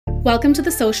Welcome to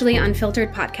the Socially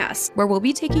Unfiltered podcast, where we'll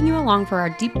be taking you along for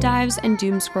our deep dives and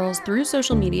doom scrolls through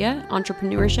social media,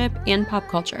 entrepreneurship, and pop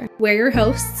culture. We're your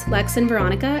hosts, Lex and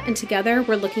Veronica, and together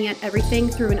we're looking at everything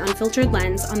through an unfiltered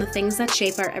lens on the things that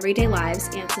shape our everyday lives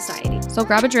and society. So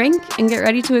grab a drink and get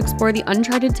ready to explore the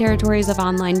uncharted territories of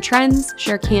online trends,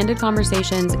 share candid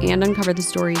conversations, and uncover the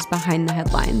stories behind the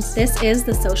headlines. This is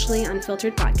the Socially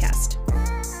Unfiltered podcast.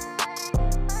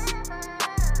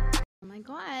 Oh my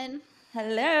God.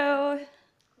 Hello.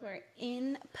 We're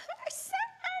in person.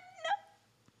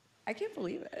 I can't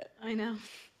believe it. I know.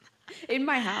 In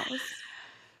my house.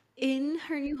 In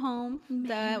her new home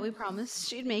that we promised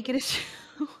she'd make it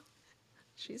to.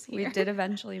 She's here. We did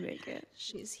eventually make it.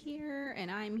 She's here and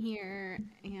I'm here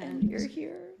and you're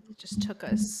here. It just took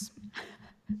us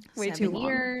way 7 too long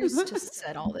years to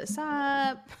set all this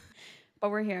up. But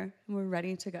we're here and we're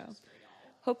ready to go.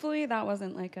 Hopefully that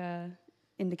wasn't like a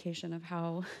indication of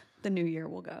how the new year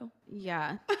will go.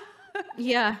 Yeah.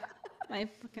 Yeah. I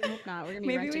fucking hope not. We're gonna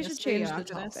be maybe we should change the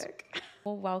topic.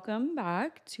 Well, welcome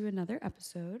back to another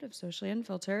episode of Socially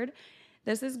Unfiltered.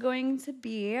 This is going to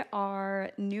be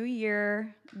our New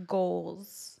Year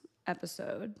goals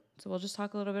episode. So we'll just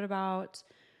talk a little bit about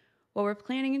what we're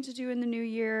planning to do in the new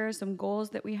year, some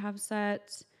goals that we have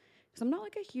set. Because I'm not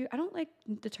like I don't like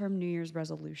the term New Year's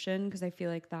resolution because I feel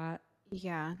like that.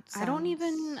 Yeah. I don't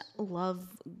even love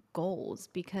goals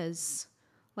because,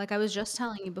 like I was just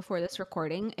telling you before this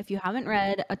recording, if you haven't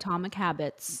read Atomic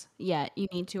Habits yet, you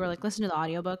need to, or like listen to the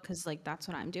audiobook because like that's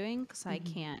what I'm doing because I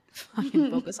can't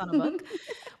fucking focus on a book.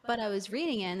 But I was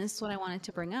reading it and this is what I wanted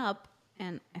to bring up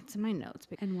and it's in my notes.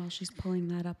 And while she's pulling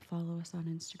that up, follow us on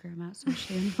Instagram at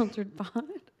Socially Unfiltered Pod.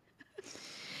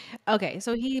 Okay,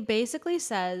 so he basically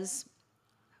says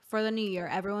for the new year,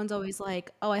 everyone's always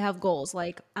like, oh, I have goals.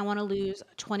 Like, I want to lose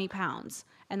 20 pounds,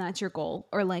 and that's your goal.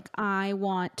 Or like, I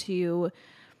want to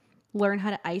learn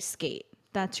how to ice skate.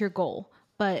 That's your goal.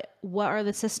 But what are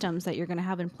the systems that you're going to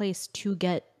have in place to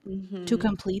get to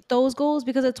complete those goals?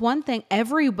 Because it's one thing,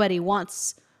 everybody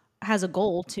has a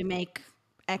goal to make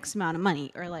X amount of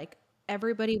money, or like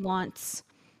everybody wants,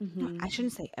 I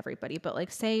shouldn't say everybody, but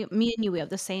like say me and you, we have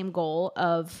the same goal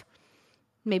of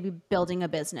maybe building a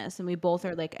business and we both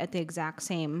are like at the exact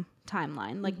same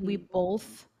timeline. Like we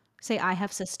both say I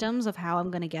have systems of how I'm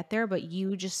going to get there, but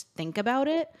you just think about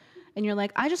it and you're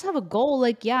like, I just have a goal.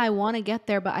 Like, yeah, I want to get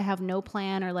there, but I have no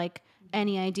plan or like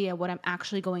any idea what I'm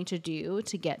actually going to do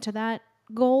to get to that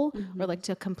goal or like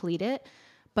to complete it.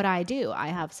 But I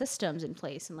have systems in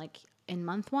place and like in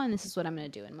month 1, this is what I'm going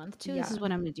to do. In month 2, this is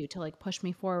what I'm going to do to like push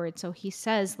me forward. So he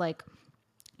says like,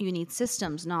 you need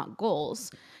systems, not goals.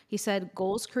 He said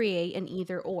goals create an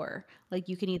either or. Like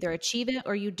you can either achieve it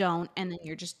or you don't, and then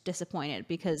you're just disappointed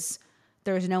because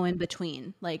there's no in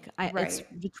between. Like it's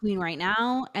between right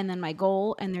now and then my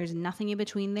goal, and there's nothing in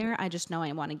between there. I just know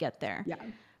I want to get there. Yeah.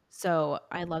 So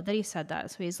I love that he said that.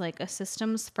 So he's like, a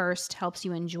systems first helps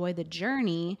you enjoy the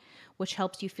journey, which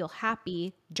helps you feel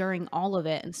happy during all of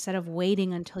it instead of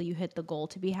waiting until you hit the goal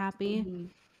to be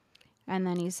happy. And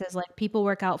then he says, like, people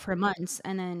work out for months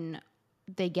and then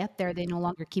they get there, they no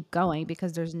longer keep going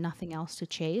because there's nothing else to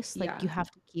chase. Like, you have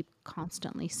to keep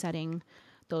constantly setting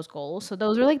those goals. So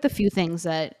those are, like, the few things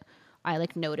that I,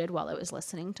 like, noted while I was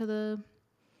listening to the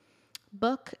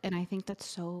book. And I think that's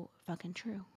so fucking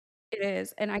true. It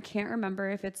is. And I can't remember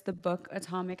if it's the book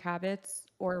Atomic Habits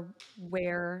or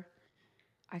where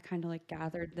I kind of, like,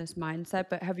 gathered this mindset.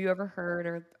 But have you ever heard,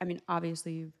 or, I mean,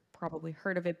 obviously you've probably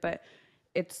heard of it, but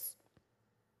it's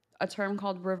a term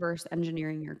called reverse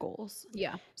engineering your goals.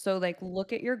 Yeah. So like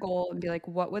look at your goal and be like,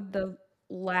 what would the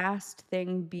last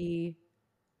thing be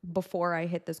before I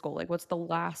hit this goal? Like what's the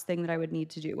last thing that I would need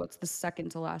to do? What's the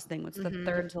second to last thing? What's the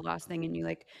third to last thing? And you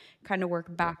like kind of work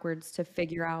backwards to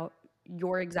figure out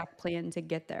your exact plan to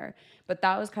get there. But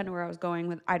that was kind of where I was going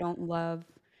with, I don't love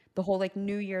the whole like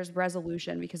New Year's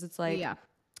resolution because it's like,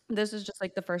 this is just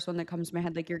like the first one that comes to my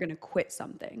head. Like you're going to quit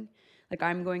something. Like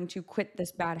I'm going to quit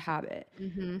this bad habit.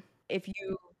 If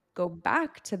you go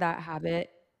back to that habit,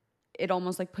 it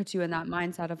almost like puts you in that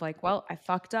mindset of like, well, I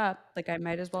fucked up. Like I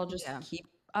might as well just keep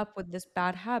up with this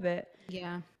bad habit.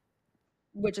 Yeah.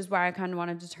 Which is why I kind of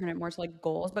wanted to turn it more to like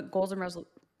goals, but goals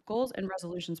and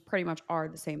resolutions pretty much are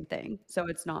the same thing. So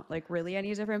it's not like really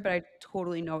any different, but I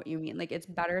totally know what you mean. Like it's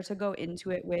better to go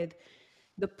into it with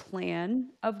the plan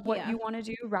of what you want to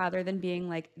do rather than being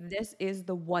like, this is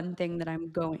the one thing that I'm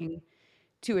going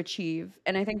to achieve.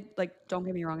 And I think, like, don't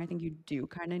get me wrong, I think you do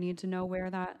kind of need to know where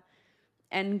that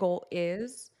end goal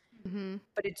is.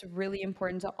 But it's really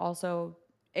important to also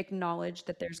acknowledge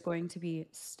that there's going to be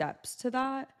steps to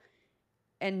that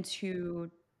and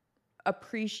to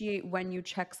appreciate when you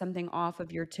check something off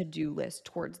of your to-do list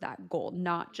towards that goal,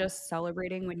 not just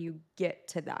celebrating when you get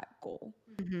to that goal.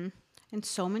 And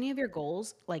so many of your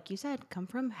goals, like you said, come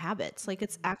from habits. Like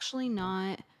it's actually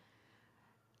not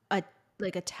a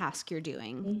like a task you're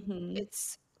doing. Mm-hmm.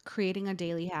 It's creating a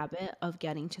daily habit of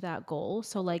getting to that goal.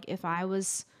 So like if I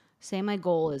was say my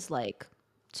goal is like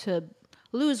to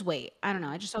lose weight. I don't know.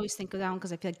 I just always think of that one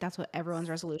because I feel like that's what everyone's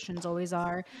resolutions always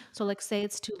are. So like say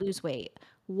it's to lose weight.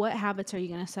 What habits are you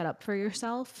going to set up for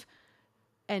yourself?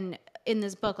 And in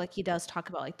this book, like he does talk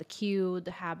about like the cue,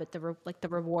 the habit, like the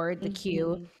reward, the cue.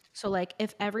 Mm-hmm. So like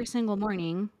if every single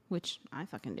morning, which I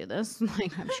fucking do this,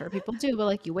 like I'm sure people do, but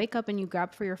like you wake up and you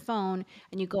grab for your phone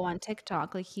and you go on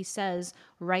TikTok, like he says,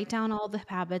 write down all the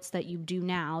habits that you do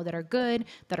now that are good,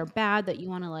 that are bad, that you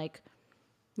want to like,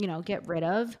 get rid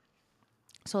of.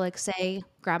 So like say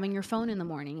grabbing your phone in the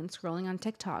morning and scrolling on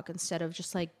TikTok instead of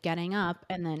just like getting up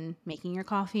and then making your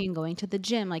coffee and going to the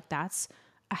gym, like that's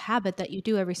a habit that you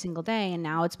do every single day and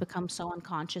now it's become so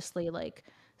unconsciously like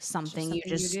It's just something you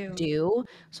something you just do. do.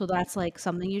 So that's like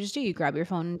something you just do. You grab your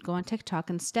phone and go on TikTok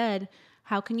instead.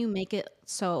 How can you make it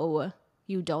so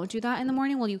you don't do that in the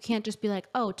morning? Well, you can't just be like,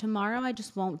 "Oh, tomorrow I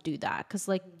just won't do that." Cuz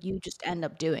like you just end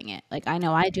up doing it. Like I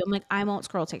know I do. I'm like, "I won't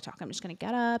scroll TikTok. I'm just going to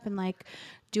get up and like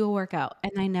do a workout."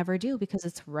 And I never do because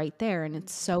it's right there and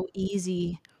it's so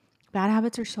easy. Bad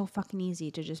habits are so fucking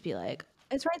easy to just be like,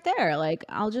 it's right there. Like,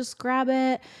 I'll just grab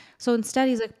it. So instead,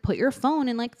 he's like, put your phone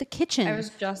in like the I kitchen. was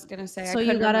just gonna say, I So you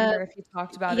couldn't gotta, remember if you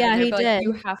talked about it in yeah, there, he but like did.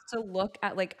 you have to look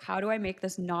at like how do I make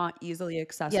this not easily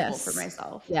accessible for Yes.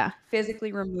 myself? Yeah.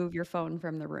 Physically remove your phone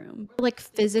from the room. Like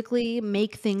physically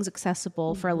make things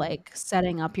accessible for Mhm. like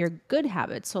setting up your good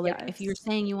habits. So like if you're Yes.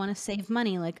 saying you want to save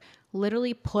money, like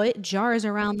literally put jars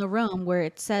around the room where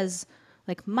it says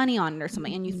like money on it or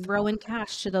something and you Mhm. throw in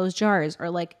cash to those jars. Or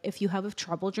like if you have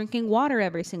trouble drinking water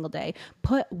every single day,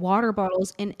 put water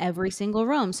bottles in every single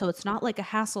room so it's not like a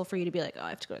hassle for you to be like, oh, I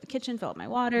have to go to the kitchen, fill up my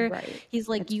water. Right. He's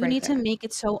like, It's you right need to there. make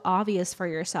it so obvious for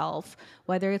yourself,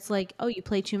 whether it's like, oh, you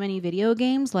play too many video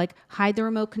games, like hide the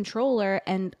remote controller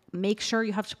and make sure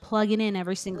you have to plug it in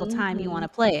every single time you want Mhm.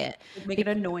 to play it. Like, make it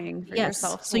annoying for Yes.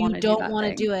 yourself to So you wanna do don't that want to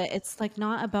thing. do it. It's like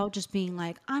not about just being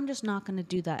like, I'm just not going to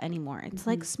do that anymore. It's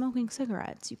like Mhm. smoking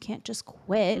cigarettes. You can't just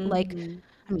quit. Like, Mhm.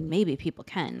 I mean, maybe people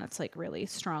can. That's like really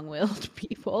strong willed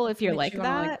people if you're Makes like you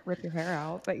wanna like that. rip your hair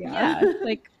out, but yeah. Yeah.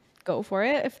 Like, go for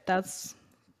it if that's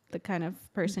the kind of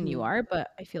person you Mhm. are.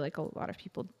 But I feel like a lot of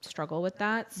people struggle with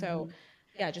that. So, Mhm.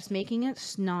 yeah, just making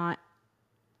it not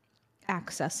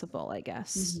accessible, I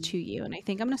guess, Mhm. to you. And I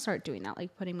think I'm gonna start doing that,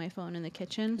 like putting my phone in the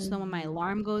kitchen so when my Mhm.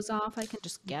 alarm goes off, I can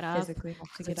just You get up physically have to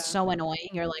because get it's up. so annoying.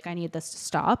 You're like, I need this to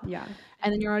stop. Yeah.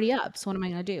 And then you're already up. So what am I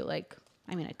gonna do? Like,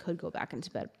 I mean, I could go back into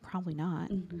bed. Probably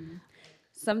not. Mhm.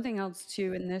 Something else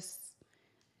too, and this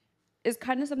is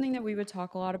kind of something that we would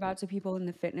talk a lot about to people in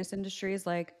the fitness industry is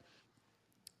like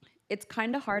it's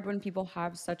kind of hard when people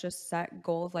have such a set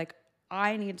goal of like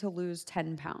I need to lose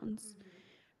 10 pounds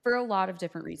for a lot of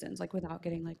different reasons, like without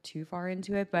getting like too far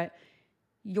into it, but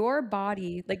your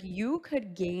body, like you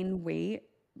could gain weight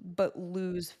but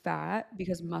lose fat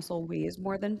because muscle weighs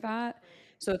more than fat.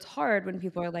 So it's hard when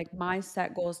people are like, my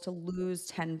set goal is to lose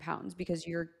 10 pounds because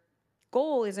your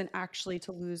goal isn't actually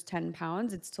to lose 10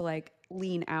 pounds, it's to like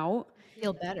lean out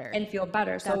Feel better. and feel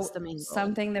better. That's So the main goal.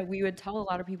 something that we would tell a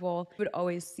lot of people would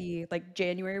always see like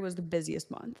January was the busiest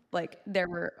month. Like there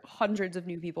were hundreds of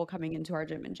new people coming into our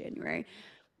gym in January.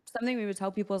 Something we would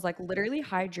tell people is like literally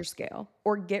hide your scale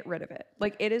or get rid of it.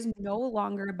 Like it is no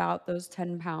longer about those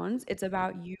 10 pounds. It's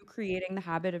about you creating the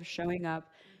habit of showing up,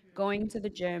 going to the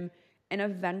gym, and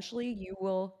eventually you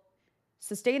will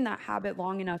sustain that habit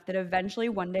long enough that eventually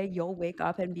one day you'll wake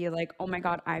up and be like, oh my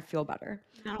God, I feel better.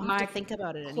 I don't have to My think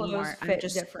about it clothes anymore. I'm fit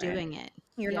just different. doing it.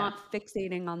 You're Yeah. not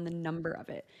fixating on the number of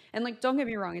it. And like, don't get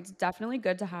me wrong, it's definitely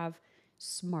good to have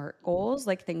smart goals,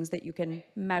 like things that you can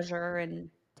measure and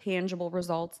tangible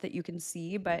results that you can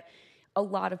see. But a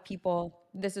lot of people,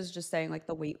 this is just saying like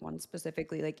the weight one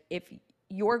specifically, like if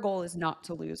your goal is not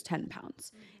to lose 10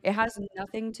 pounds, it has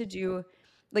nothing to do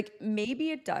like maybe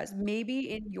it does.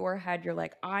 Maybe in your head you're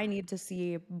like, I need to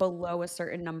see below a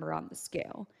certain number on the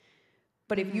scale.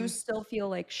 But if you still feel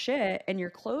like shit and your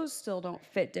clothes still don't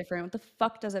fit different, what the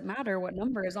fuck does it matter what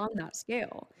number is on that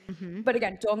scale? Mm-hmm. But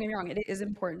again, don't get me wrong, it is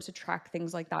important to track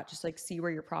things like that, just like see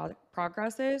where your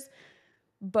progress is.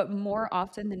 But more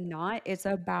often than not, it's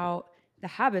about the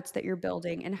habits that you're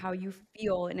building and how you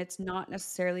feel. And it's not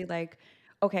necessarily like,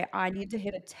 okay, I need to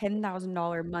hit a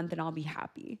 $10,000 month and I'll be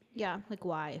happy. Yeah. Like,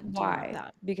 why do you want Why?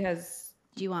 that? Because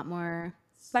Do you want more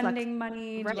flex? spending money,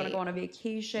 do you want to go Right. on a Is your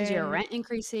vacation? rent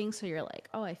increasing? So you're like,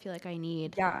 oh, I feel like I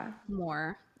need Yeah.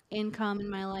 more. income in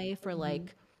my life, or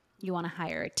like you want to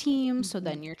hire a team, so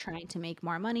then you're trying to make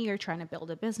more money, you're trying to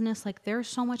build a business. Like there's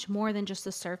so much more than just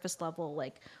the surface level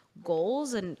like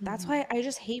goals, and that's why I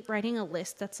just hate writing a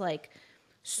list that's like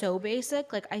so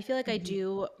basic. Like I feel like I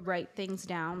do write things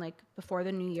down like before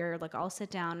the new year. Like I'll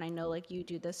sit down, and I know like you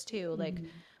do this too. Like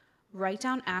write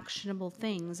down actionable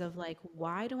things of like,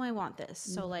 why do I want this?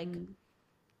 So like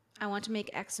I want to make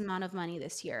X amount of money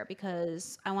this year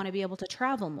because I want to be able to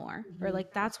travel more. Or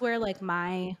like that's where like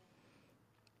my,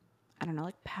 I don't know,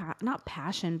 like not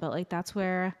passion, but like that's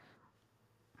where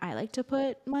I like to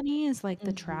put money is like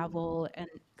the travel and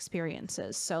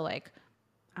experiences. So like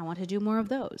I want to do more of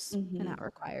those, and that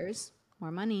requires more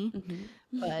money.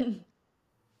 But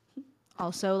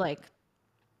also like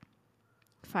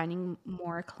finding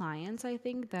more clients, I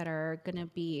think, that are gonna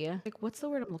be like, what's the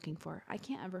word I'm looking for? I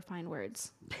can't ever find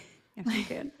words. If you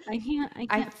can. I can't.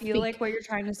 I feel think. like what you're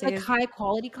trying to say Like is high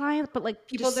quality clients, but like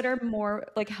people just, that are more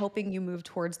like helping you move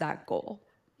towards that goal.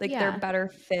 Like they're yeah, better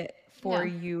fit for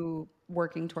yeah, you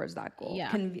working towards that goal.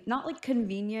 yeah. Not like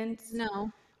convenience.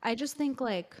 No, I just think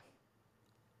like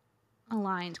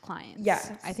aligned clients.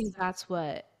 Yes. I think that's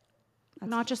what,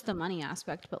 not just the money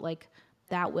aspect, but like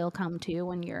that will come to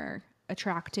when you're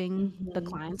attracting the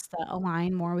clients that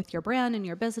align more with your brand and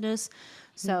your business.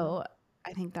 So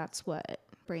I think that's what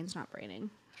brains not braining.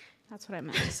 That's what I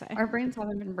meant to say. Our brains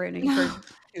haven't been braining for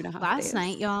 2.5 Last days.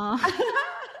 night, y'all,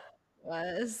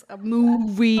 was a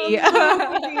movie.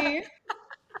 Movie.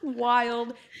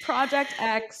 Wild. Project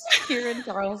X here in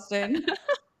Charleston.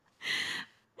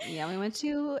 Yeah, we went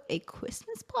to a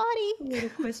Christmas party. Little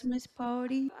Christmas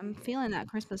party. I'm feeling that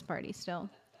Christmas party still.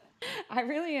 I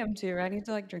really am too. I need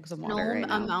to like drink some water No right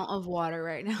now. amount of water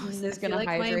right now. This So is I feel gonna like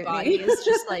my hydrate body me. is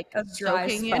just like A dry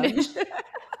soaking in it. sponge.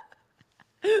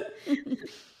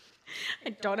 I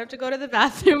don't have to go to the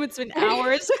bathroom. It's been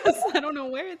hours because I don't know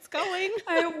where it's going.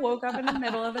 I woke up in the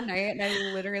middle of the night and I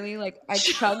literally like I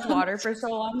chugged water for so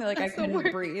long that like I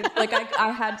couldn't breathe. Like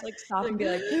I had to like stop and be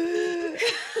like,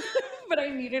 but I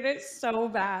needed it so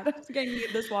bad. I was like, I need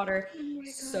this water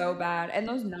so bad. And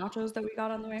those nachos that we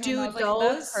got on the way home, I Dude, was like,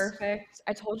 that's perfect.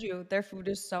 I told you their food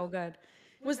is so good.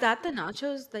 Was that the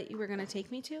nachos that you were going to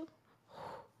take me to?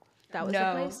 That was the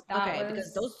No, place? that Okay, because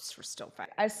was- those were still fire.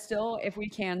 I still, if we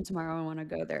can tomorrow, I want to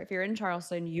go there. If you're in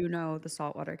Charleston, you know the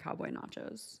Saltwater Cowboy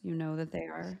nachos. You know that they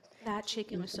are. That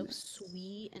chicken was so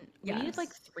sweet, and we needed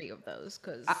like 3 of those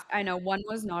because I know one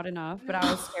was not enough, but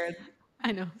I was scared.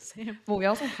 I know, Sam. Well, we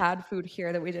also had food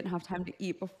here that we didn't have time to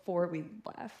eat before we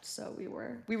left, so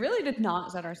we really did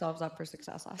not set ourselves up for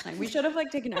success last night. We should have like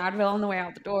taken Advil on the way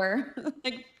out the door,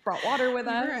 like brought water with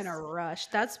us. We're in a rush.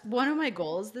 That's one of my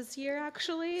goals this year,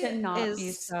 actually. To not is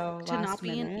be so to last not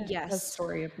be in. minute. The Yes,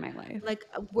 story of my life. like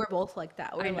we're both like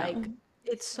that. We're I know. like,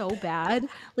 it's so bad.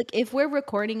 Like if we're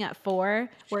recording at 4,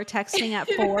 we're texting at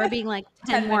 4, being like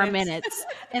 10 more minutes.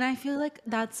 And I feel like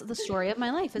that's the story of my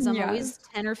life. Is I'm Yeah. always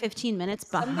 10 or 15 minutes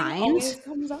Something behind. always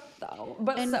comes up though,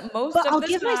 but most But of I'll the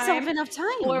give time, myself enough time.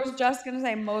 Well, I was just gonna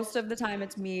say most of the time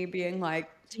it's me being like,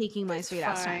 Taking my sweet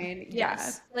ass time. fine,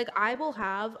 Yes. Like I will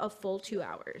have a full 2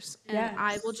 hours, and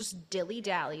I will Yes. just dilly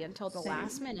dally until the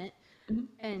last minute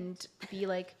and be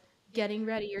like getting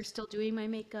ready or still doing my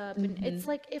makeup. And it's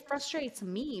like, it frustrates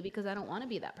me because I don't want to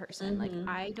be that person. Like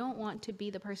I don't want to be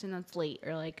the person that's late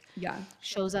or like yeah,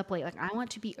 shows up late. Like I want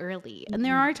to be early. And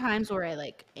there are times where I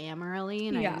like am early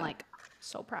and Yeah. I'm like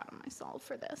so proud of myself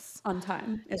for this. on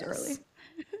time is early.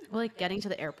 Well, like getting to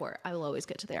the airport, I will always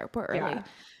get to the airport early. Yeah.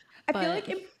 I feel But- like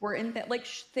important that like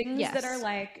things that are Yes.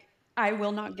 like I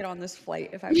will not get on this flight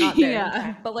if I'm not there. in Yeah.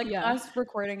 time. But like Yeah. us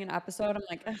recording an episode, I'm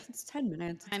like, it's 10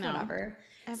 minutes. It's I know. whatever.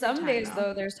 Every Some time, days though.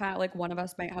 though, there's time like one of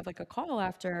us might have like a call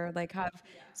after, like have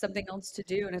something else to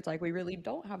do, and it's like we really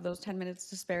don't have those 10 minutes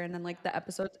to spare, and then like the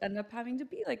episodes end up having to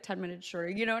be like 10 minutes shorter.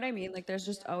 You know what I mean? Like there's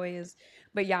just always.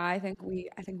 But yeah, I think we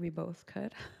both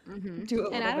could do a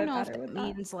little And I don't bit know if better that with that.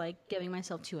 means like giving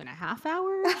myself 2.5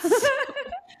 hours.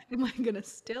 Am I gonna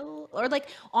still, or like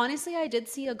honestly, I did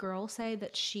see a girl say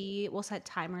that she will set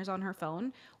timers on her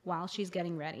phone while she's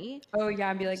getting ready. Oh yeah,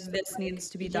 and be like, this needs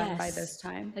to be done by Yes. this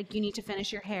time. Like you need to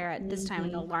finish your hair at this time,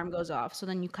 and the alarm goes off. So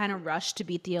then you kind of rush to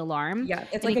beat the alarm. Yeah,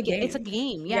 it's and like a It's a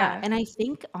game. game, yeah. Yeah. And I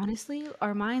think honestly,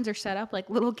 our minds are set up like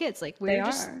little kids. Like They we're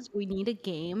just are. we need a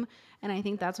game, and I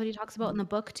think that's what he talks about in the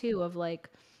book too. Of like,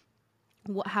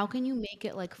 how can you make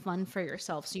it like fun for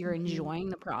yourself so you're enjoying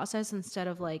the process instead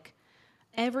of like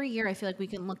every year I feel like we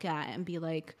can look at and be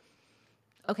like,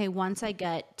 okay, once I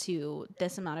get to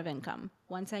this amount of income,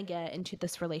 once I get into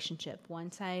this relationship,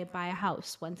 once I buy a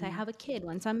house, once I have a kid,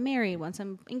 once I'm married, once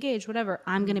I'm engaged, whatever,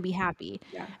 I'm going to be happy.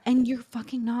 Yeah. And you're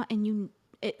fucking not, and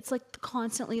it's like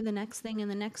constantly the next thing and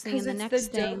the next thing Because and the it's next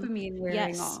the thing. dopamine wearing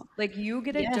Yes. off. Like you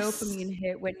get a Yes. dopamine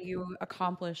hit when you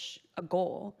accomplish a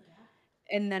goal.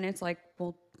 And then it's like,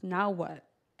 well, now what?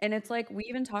 And it's like we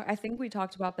even talked, I think we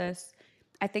talked about this.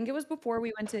 I think it was before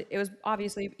we went to, it was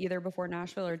obviously either before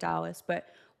Nashville or Dallas, but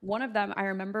one of them, I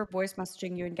remember voice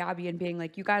messaging you and Gabby and being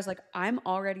like, you guys, like, I'm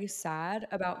already sad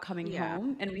about coming Yeah.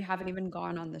 home and we haven't even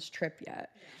gone on this trip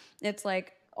yet. It's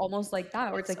like almost like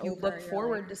that, where it's It's like you over, look you're like,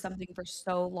 forward to something for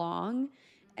so long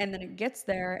and then it gets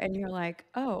there and you're like,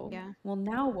 oh, yeah. well,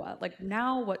 now what? Like,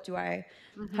 now what do I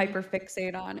Hmm.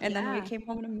 hyperfixate on? And then we Yeah. came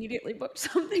home and immediately booked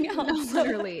something No, else.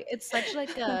 literally. It's such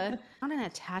like a, not an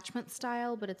attachment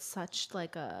style, but it's such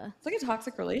like It's like a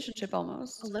toxic relationship a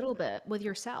almost. little bit with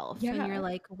yourself. And you're Yeah.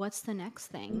 like, what's the next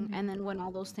thing? And Mhm. then when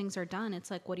all those things are done, it's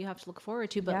like, what do you have to look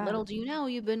forward to? But Yeah. little do you know,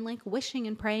 you've been like wishing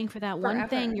and praying for that one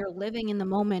thing. Forever. You're living in the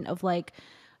moment of like,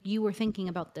 you were thinking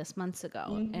about this months ago.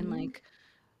 And Mhm. like,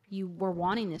 you were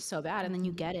wanting this so bad and then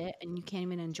you Mhm. get it and you can't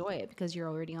even enjoy it because you're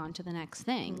already on to the next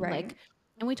thing. Right. Like,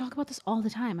 and we talk about this all the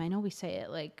time. I know we say it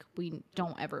like we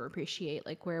don't ever appreciate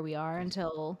like where we are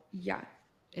until Yeah.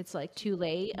 it's like too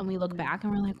late and we look Mhm. back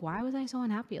and we're like, why was I so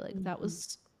unhappy? Like that Mhm.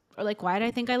 was, or like why did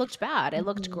I think I looked bad? I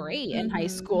looked Mhm. great in high Mhm.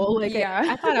 school. Like Yeah.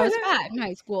 I thought I was fat in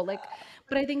high school. Like,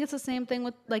 but I think it's the same thing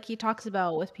with like he talks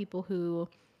about with people who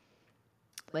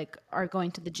like are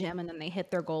going to the gym and then they hit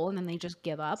their goal and then they just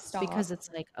give up because Stop. it's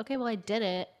like, okay, well I did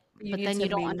it, You but need then to you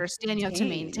don't understand you have to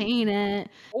maintain maintain it.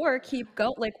 or keep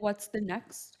go like what's the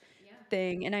next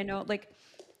thing? And I know like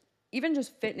even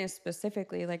just fitness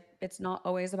specifically, like it's not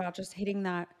always about just hitting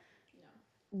that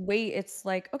weight. It's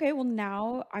like, okay, well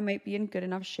now I might be in good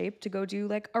enough shape to go do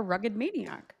like a rugged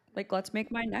maniac. Like let's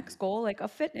make my next goal like a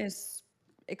fitness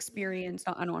experience.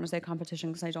 I don't want to say competition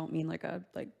because I don't mean like a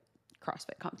like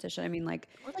CrossFit competition. I mean like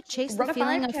Or like chase the run a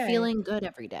feeling of 5K. feeling good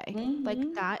every day. Like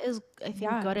Mhm. that is, I think,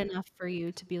 Yeah. good enough for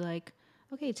you to be like,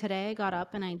 okay, today I got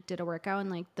up and I did a workout and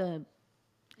like the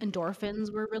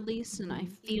endorphins were released and I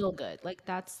Mhm. feel good. Like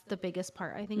that's the biggest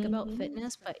part I think about Mhm.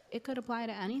 fitness, but it could apply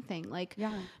to anything. Like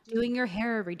Yeah. doing your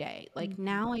hair every day. Like Mhm.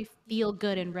 now I feel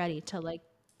good and ready to like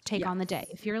take on the day.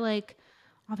 Yes. If you're like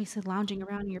obviously lounging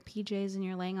around in your PJs and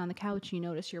you're laying on the couch, you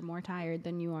notice you're more tired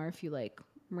than you are if you like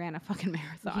ran a fucking Yeah.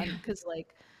 marathon because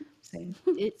like Same.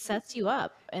 it sets you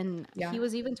up. And Yeah. he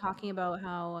was even talking about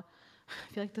how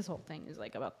I feel like this whole thing is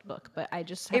like about the book, but I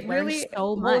just have It learned really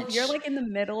so well, if you're, much. like, in the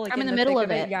middle, like, I'm in in the the middle thick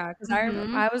of of it, it. yeah, because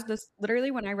Hmm. I was this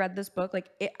literally, when I read this book, like,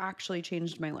 it actually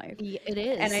changed my life, It and I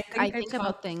is. I think I think about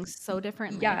talked things so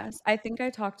differently. yes, I think I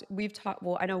talked we've talked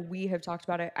well, I know we have talked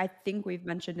about it, I think we've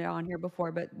mentioned it on here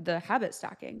before, but the habit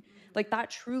stacking, like, that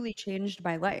truly changed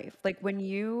my life, like, when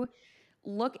you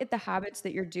look at the habits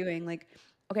that you're doing, like,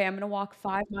 okay, I'm gonna walk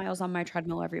 5 miles on my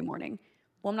treadmill every morning.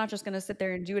 Well, I'm not just gonna sit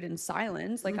there and do it in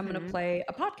silence. Like, I'm gonna Hmm. play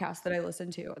a podcast that I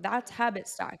listen to. That's habit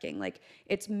stacking. Like,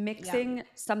 it's Yeah. mixing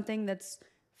something that's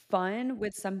fun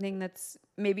with something that's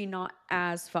maybe not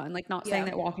as fun. Like, not saying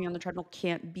Yeah. that walking on the treadmill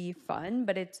can't be fun,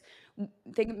 but it's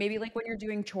think maybe like when you're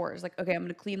doing chores, like, okay, I'm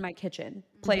gonna clean my kitchen,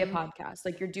 play a Hmm. podcast.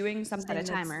 Like, you're doing Set a something that's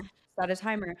timer. set a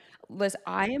timer. Liz,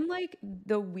 I am like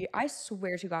I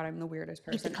swear to God, I'm the weirdest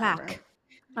Beat the person ever. clock.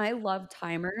 I love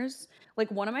timers. Like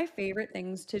one of my favorite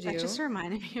things to That just do.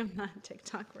 reminded me of that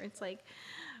TikTok where it's like,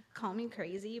 call me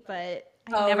crazy, but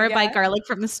I Oh never buy yeah, garlic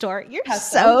from the store. You're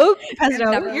pesto. so I've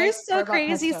pesto. never You're liked so store-bought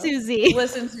crazy, pesto. Susie.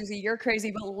 Listen, Susie, you're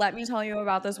crazy, but let me tell you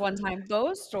about this one time.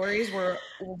 Those stories were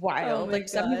Oh wild. my Like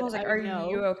some people God. was like, I "Are you know.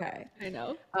 okay?" I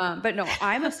know. But no,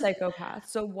 I'm a psychopath.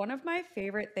 So one of my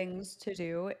favorite things to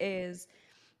do is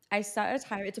I set a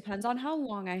time. It depends on how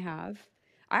long I have.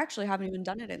 I actually haven't even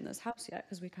done it in this house yet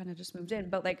because we kind of just moved in.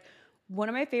 But like one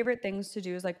of my favorite things to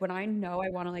do is like when I know I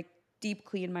want to like deep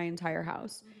clean my entire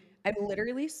house. I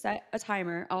literally set a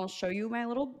timer. I'll show you my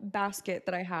little basket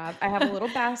that I have. I have a little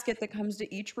basket that comes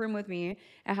to each room with me.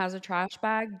 It has a trash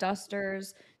bag,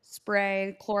 dusters,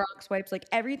 spray, Clorox wipes, like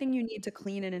everything you need to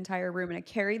clean an entire room. And I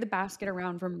carry the basket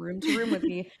around from room to room with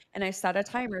me. And I set a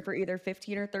timer for either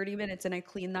 15 or 30 minutes and I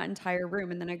clean that entire room.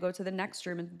 And then I go to the next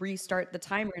room and restart the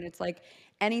timer. And it's like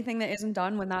anything that isn't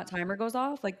done when that timer goes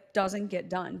off, like doesn't get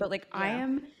done. But like I Yeah.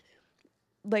 am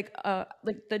like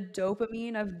the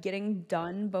dopamine of getting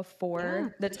done Yeah.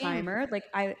 before the Same. timer. Like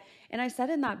I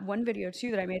said in that one video too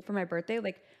that I made for my birthday,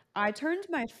 like I turned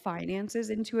my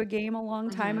finances into a game a long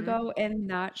time Hmm. ago, and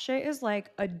that shit is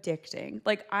like addicting.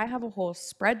 Like I have a whole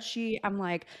spreadsheet. I'm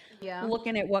like Yeah.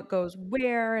 looking at what goes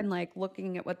where and like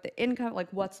looking at what the income,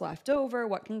 like what's left over,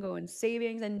 what can go in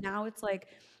savings. And now it's like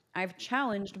I've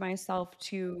challenged myself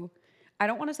to, I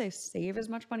don't want to say save as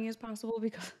much money as possible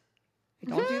because I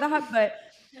don't do that, but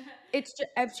it's just,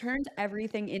 I've turned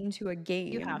everything into a You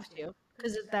game. have to.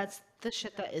 Because that's the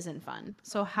shit that isn't fun.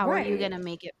 So how are you Right. gonna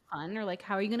make it fun, or like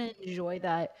how are you gonna enjoy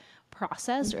that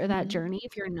process or that Mhm. journey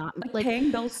if you're not Like like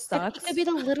paying bills it could sucks. be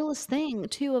the littlest thing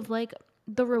too of like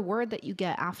the reward that you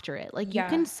get after it. Like you Yeah.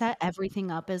 can set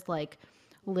everything up as like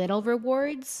little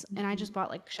rewards. And I just Mhm. bought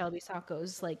like Shelby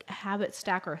Sacco's like habit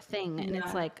stacker thing, and it's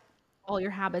Yeah. like all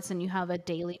your habits, and you have a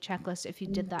daily checklist if you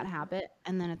did that Mhm. habit,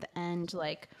 and then at the end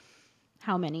like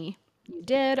how many you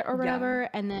did or Yeah. whatever,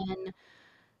 and then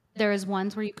there's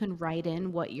ones where you can write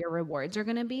in what your rewards are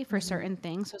going to be for Mhm. certain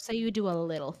things. So say you do a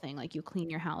little thing like you clean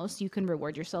your house, you can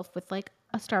reward yourself with like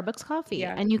a Starbucks coffee,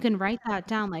 Yeah. and you can write that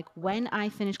down like when I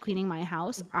finish cleaning my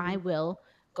house, I Mhm. will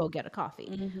go get a coffee.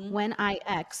 Mhm. When I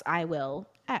X, I will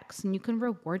X. And you can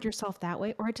reward yourself that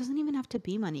way, or it doesn't even have to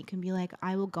be money. It can be like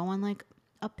I will go on like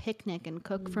a picnic and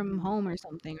cook from Mhm. home or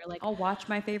something, or like I'll watch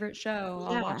my favorite show.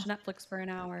 I'll yeah, watch Netflix for an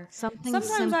hour. something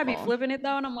Sometimes I'd be simple. flipping it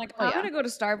though, and I'm like, Oh I'm yeah. gonna go to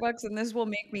Starbucks, and this will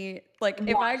make me like, if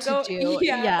I Want to go, do,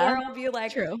 yeah, yeah, or I'll be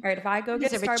like, true. all right, if I go get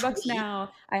Deserve a Starbucks treat.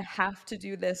 now, I have to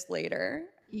do this later.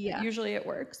 Yeah. Usually it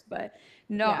works, but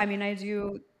no, Yeah. I mean, I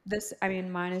do this. I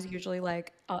mean, mine is usually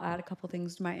like, I'll add a couple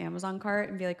things to my Amazon cart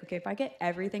and be like, okay, if I get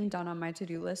everything done on my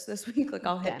to-do list this week, like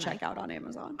I'll hit Then checkout on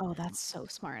Amazon. oh, that's so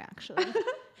smart actually.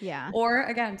 Yeah. Or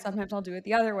again, sometimes I'll do it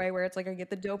the other way where it's like I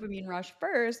get the dopamine rush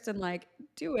first and like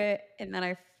do it, and then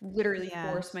I literally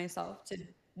Yeah. force myself to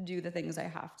do the things I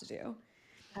have to do.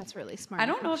 That's really I smart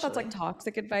don't know if that's like actually.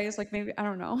 toxic advice. Like maybe, I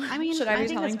don't know. I mean, Should I I be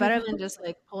think that's telling better people? than just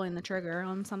like pulling the trigger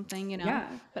on something, you know?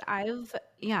 Yeah. But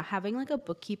yeah, having like a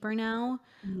bookkeeper now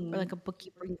or Mhm. like a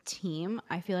bookkeeping team,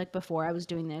 I feel like before I was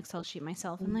doing the Excel sheet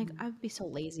myself and like Mhm. I would be so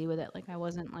lazy with it. Like I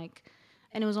wasn't like,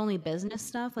 and it was only business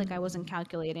stuff. Like I wasn't Mhm.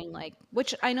 calculating like,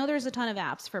 which I know there's a ton of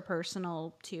apps for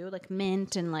personal too, like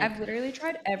Mint and I've like, literally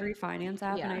tried every finance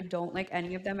app and yeah, I don't like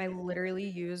any of them. I literally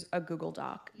use a Google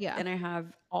Doc yeah. and I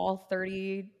have all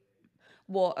 30.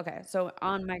 Well, okay. So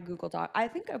on my Google Doc, I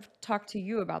think I've talked to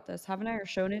you about this, haven't I, or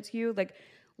shown it to you? Like,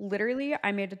 literally,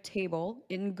 I made a table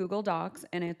in Google Docs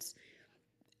and it's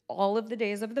all of the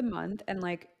days of the month. And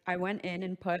like, I went in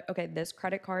and put, okay, this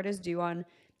credit card is due on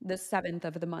the 7th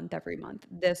of the month every month.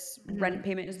 This Hmm. rent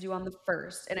payment is due on the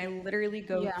 1st. And I literally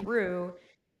go Yeah. through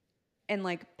and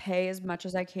like pay as much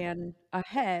as I can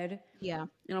ahead, Yeah.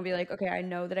 and I'll be like, okay, I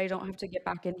know that I don't have to get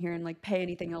back in here and like pay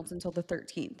anything else until the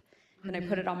 13th. Then I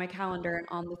put Hmm. it on my calendar, and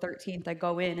on the 13th, I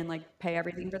go in and like pay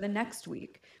everything for the next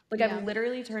week. Like, I've Yeah.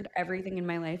 literally turned everything in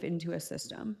my life into a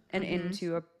system and Hmm.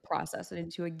 into a process and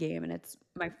into a game. And it's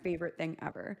my favorite thing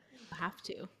ever. Have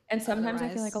to. And sometimes I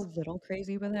feel like a Otherwise, little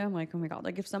crazy with it. I'm like, oh my God,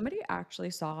 like if somebody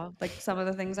actually saw like some of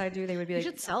the things I do, they would be you like,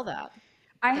 should sell that.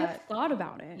 I have That thought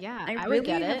about it. yeah, I I would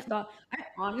get really have it thought, I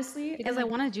honestly, and because I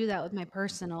like, want to do that with my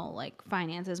personal like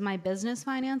finances. My business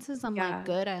finances, I'm like yeah,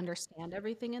 good. I understand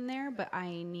everything in there, but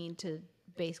I need to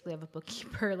basically have a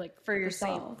bookkeeper like for the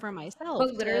same yourself. for myself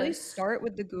But literally to start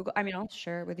with the Google. I mean, I'll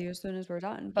share it with you as soon as we're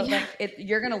done. But yeah. like,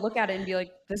 you're gonna look at it and be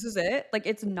like, "This is it." Like,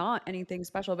 it's not anything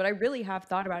special. But I really have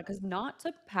thought about it because not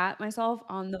to pat myself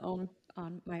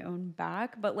on my own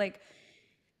back, but like,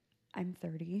 I'm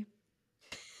 30.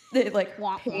 It like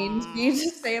Wah, pains me wah. to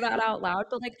say that out loud.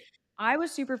 But like, I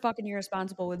was super fucking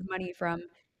irresponsible with money from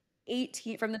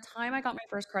 18, from the time I got my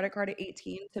first credit card at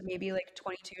 18 to maybe like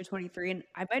 22, 23. And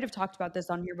I might have talked about this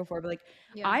on here before, but like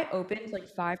Yeah. I opened like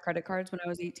 5 credit cards when I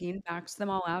was 18, maxed them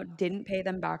all out, didn't pay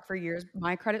them back for years.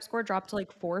 My credit score dropped to like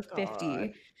God.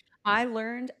 450. I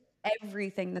learned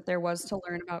everything that there was to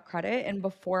learn about credit. And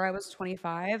before I was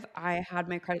 25, I had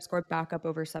my credit score back up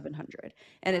over 700,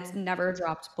 and it's Wow. never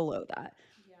dropped below that.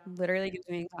 Literally gives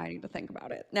me anxiety to think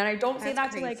about it. And I don't say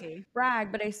That's that to like crazy.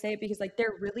 brag, but I say it because like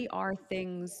there really are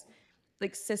things,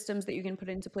 like systems that you can put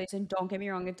into place. And don't get me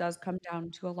wrong, it does come down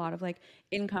to a lot of like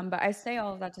income. But I say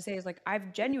all of that to say is like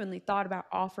I've genuinely thought about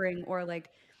offering or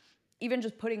like even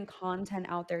just putting content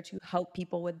out there to help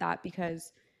people with that,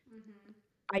 because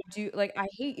I do like, I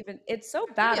hate, even it's so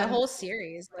bad. Yeah, a I'm whole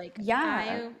series. Like yeah.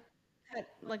 I had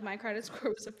like my credit score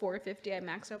was a 450. I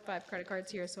maxed out 5 credit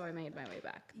cards here, so I made my way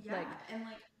back. Yeah, Like and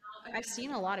like I've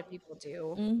seen a lot of people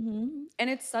do. and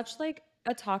it's such like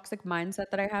a toxic mindset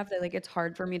that I have that like it's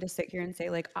hard for me to sit here and say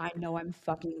like I know I'm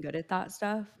fucking good at that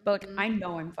stuff. But like I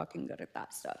know I'm fucking good at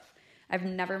that stuff. I've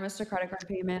never missed a credit card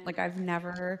payment. Like I've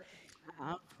never,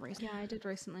 Yeah, I did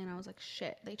recently, and I was like,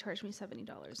 shit, they charged me $70, and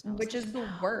I was which like, is the no,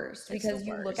 worst it's the because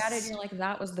you look at it and worst. you're like,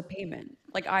 that was the payment.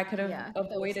 Like I could have Yeah, that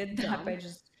was avoided that by dumb.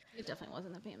 just, It definitely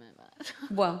wasn't the payment, but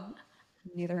well,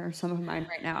 neither are some of mine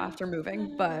right now after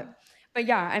moving, but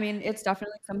yeah, I mean, it's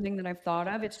definitely something that I've thought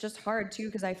of. It's just hard too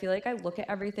because I feel like I look at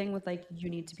everything with like you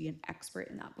need to be an expert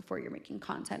in that before you're making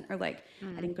content, or like I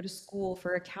mm, didn't go to school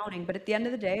for accounting, but at the end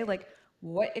of the day, like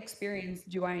what experience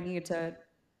do I need to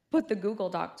put the Google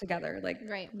Doc together? Like,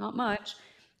 Right. not much.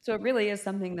 So it really is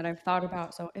something that I've thought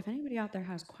about. So if anybody out there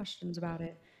has questions about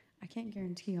it, I can't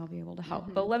guarantee I'll be able to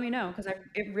help, but let me know because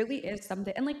it really is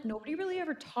something. And like nobody really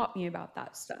ever taught me about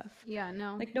that stuff. Yeah,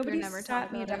 no, Like you're nobody never taught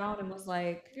sat me about it. down and was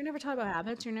like, You're never taught about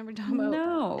habits. You're never taught about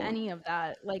no. any of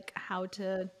that, like how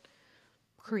to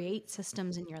create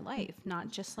systems in your life, not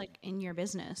just like in your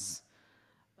business.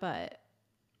 But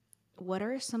what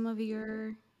are some of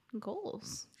your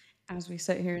goals? As we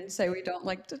sit here and say we don't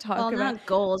like to Well, talk about, not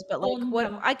goals, but well, like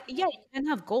what no. I yeah, you can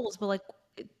have goals, but like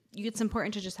it's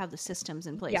important to just have the systems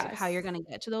in place of how you're Yes. going to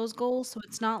get to those goals. So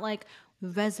it's not like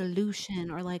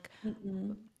resolution or like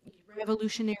Mm-mm.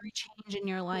 revolutionary change in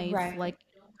your life. Like Like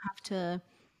you don't have to.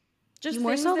 You just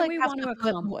more things so that like we have want to to put.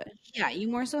 accomplish. Yeah, you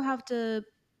more so have to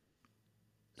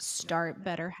start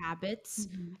better habits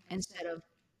Mhm. instead of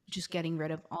just getting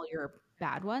rid of all your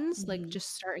bad ones. Like Mhm.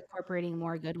 just start incorporating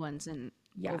more good ones, and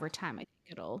Yeah. over time, I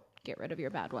think it'll get rid of your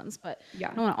bad ones. But I Yeah.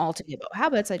 don't want it all to be about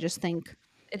habits. I just think,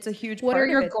 It's a huge what are part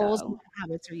of your it goals and though. what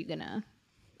habits are you gonna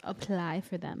apply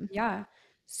for them? Yeah.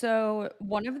 So,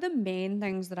 one of the main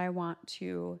things that I want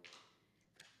to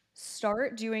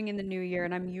start doing in the new year,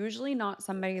 and I'm usually not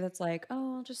somebody that's like,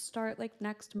 oh, I'll just start like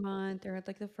next month or at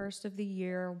like the first of the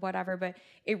year or whatever, but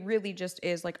it really just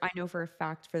is like, I know for a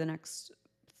fact for the next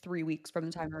 3 weeks from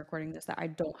the time we're recording this that I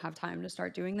don't have time to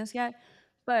start doing this yet.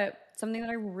 But something that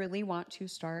I really want to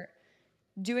start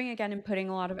doing again and putting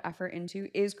a lot of effort into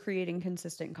is creating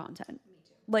consistent content.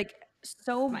 Like,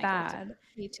 so My goal too. bad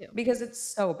Me too. because it's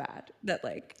so bad that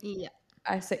like Yeah.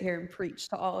 I sit here and preach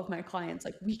to all of my clients,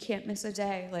 like, we can't miss a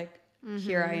day. Like,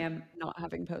 here I Mm-hmm. am not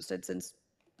having posted since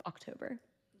October.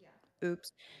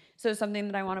 Oops. So something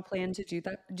that I want to plan to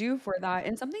do for that,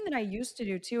 and something that I used to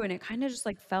do too, and it kind of just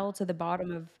like fell to the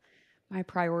bottom of my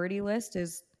priority list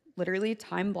is literally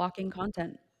time blocking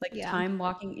content. Like Yeah. time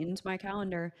blocking into my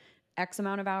calendar, X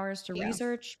amount of hours to Yeah.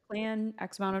 research, plan,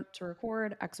 X amount to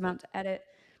record, X amount to edit.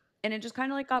 And it just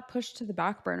kind of like got pushed to the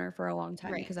back burner for a long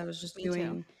time Right. because I was just Me too.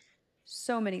 doing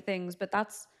so many things, but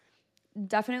that's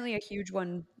definitely a huge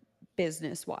one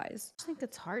business wise. I think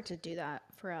it's hard to do that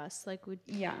for us. Like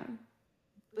Yeah,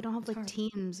 we don't have it's like hard.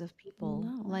 teams of people.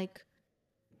 No. Like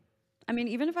I mean,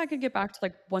 even if I could get back to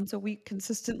like once a week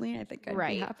consistently, I think I'd be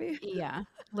right. happy. Yeah.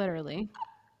 Literally.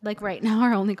 Like right now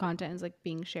our only content is like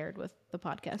being shared with the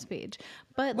podcast page.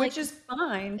 But Which like is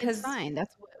fine it's because, fine.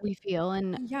 That's what we feel,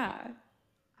 and yeah,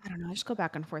 I don't know, I just go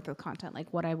back and forth with content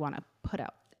like what I want to put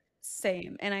out.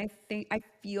 same. And I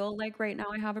feel like right now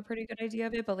I have a pretty good idea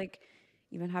of it, but like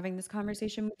even having this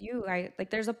conversation with you, I like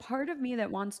there's a part of me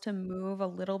that wants to move a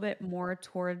little bit more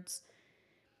towards,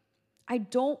 I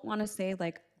don't want to say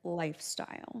like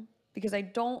lifestyle because I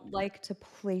don't like to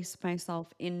place myself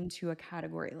into a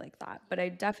category like that, but I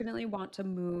definitely want to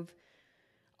move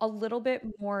a little bit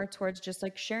more towards just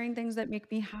like sharing things that make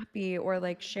me happy or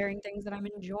like sharing things that I'm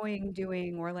enjoying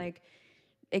doing or like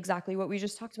exactly what we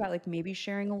just talked about, like maybe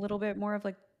sharing a little bit more of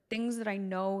like things that I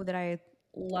know that I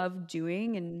love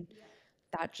doing, and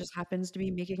that just happens to be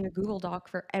making a Google Doc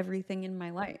for everything in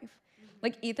my life.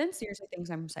 Like Ethan seriously thinks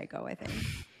I'm psycho, I think.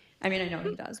 I mean, I know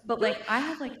he does. But like I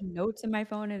have like notes in my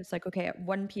phone and it's like, okay, at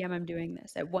 1 p.m. I'm doing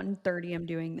this. At 1:30 I'm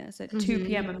doing this. At 2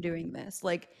 p.m. Mhm. I'm doing this.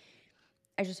 Like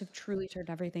I just have truly turned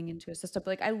everything into a system.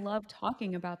 But like I love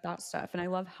talking about that stuff and I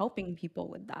love helping people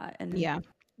with that and Yeah.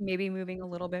 maybe moving a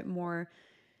little bit more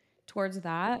towards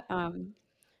that.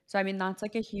 So I mean that's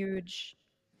like a huge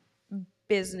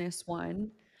business one.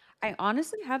 I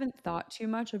honestly haven't thought too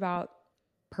much about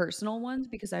personal ones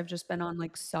because I've just been on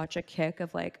like such a kick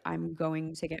of like I'm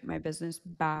going to get my business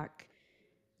back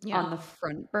Yeah. on the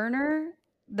front burner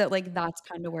that like that's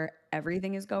kind of where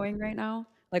everything is going right now.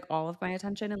 Like all of my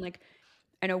attention and like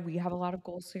I know we have a lot of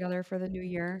goals together for the new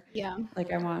year. Yeah. Like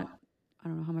I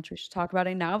don't know how much we should talk about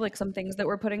it now. Like some things that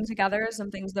we're putting together, some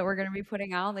things that we're going to be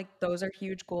putting out. Like those are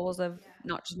huge goals of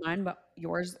not just mine, but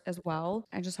yours as well.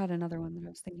 I just had another one that I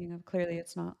was thinking of. Clearly,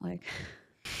 it's not like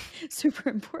super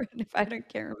important if I don't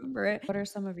can't remember it. What are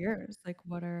some of yours? Like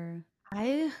what are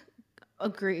I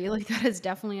agree. Like that is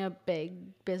definitely a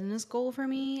big business goal for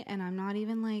me, and I'm not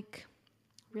even like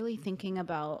really thinking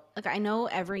about like I know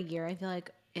every year I feel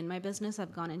like in my business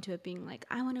I've gone into it being like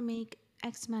I want to make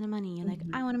X amount of money and like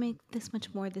I want to make this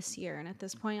much more this year, and at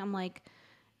this point I'm like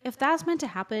if that's meant to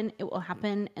happen, it will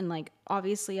happen, and like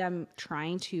obviously I'm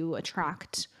trying to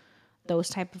attract those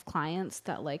type of clients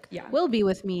that like yeah. will be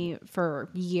with me for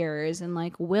years and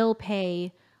like will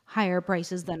pay higher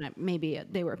prices than maybe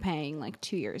they were paying like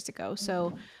 2 years ago.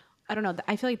 So I don't know.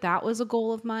 I feel like that was a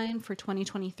goal of mine for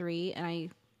 2023, and I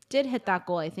did hit that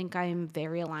goal, I think I'm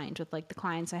very aligned with like the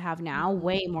clients I have now,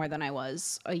 way more than I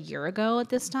was a year ago at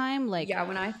this time. Like Yeah,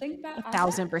 when I think back, a I had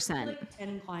 1000%. like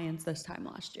 10 clients this time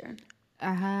last year.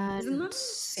 I had Isn't that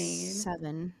insane?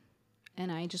 7,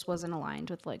 and I just wasn't aligned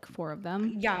with like 4 of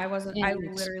them. Yeah, I wasn't. I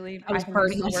And literally, I I was think I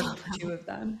burning still work myself with two out. of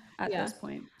them at Yeah, this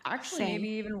point. Actually, maybe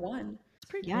same. even one. It's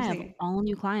pretty Yeah, I have crazy. all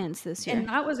new clients this year. And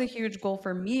that was a huge goal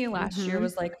for me last year, Mhm.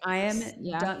 was like, I am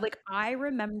Yeah. done. Like, I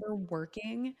remember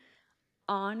working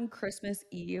on Christmas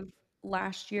Eve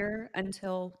last year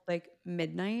until like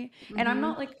midnight. And I'm Mhm.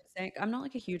 not like sick. I'm not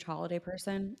like a huge holiday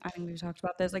person. I think we've talked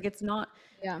about this. Like, it's not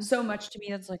Yeah. so much to me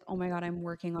that's like, oh my God, I'm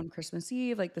working on Christmas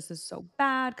Eve. Like, this is so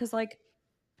bad. Cause like,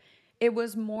 it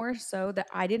was more so that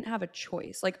I didn't have a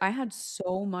choice. Like, I had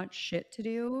so much shit to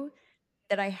do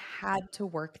that I had to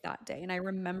work that day. And I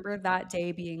remember that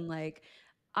day being like,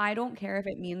 I don't care if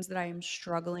it means that I am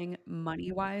struggling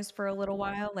money wise for a little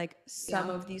while. Like, some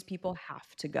Yeah. of these people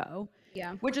have to go,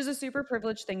 Yeah. which is a super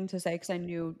privileged thing to say because I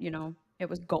knew, it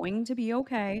was going to be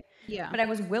okay. Yeah. But I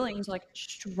was willing to like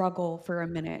struggle for a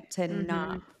minute to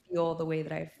not Mhm. feel the way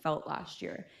that I felt last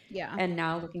year. Yeah. And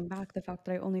now looking back, the fact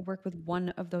that I only work with one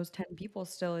of those 10 people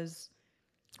still is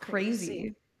It's crazy.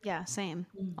 crazy. Yeah, same.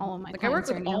 All of my Like, I work clients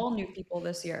with are new. all new people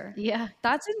this year. Yeah,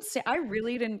 That's insane. I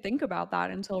really didn't think about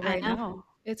that until I right know. now.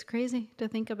 It's crazy to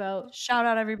think about. Shout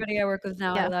out everybody I work with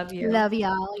now. I Yeah. love you. Love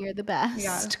y'all. You're the Yeah.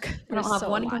 best. I We're don't have so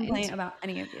one aligned. complaint about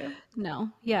any of you.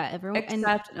 No. Yeah, everyone and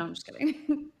Except, no, I'm just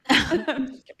kidding. I'm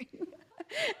just kidding.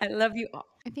 I love you all.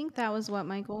 I think that was what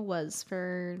my goal was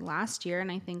for last year,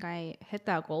 and I think I hit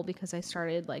that goal because I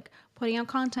started like putting out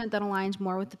content that aligns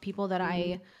more with the people that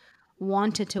I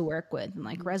wanted to work with and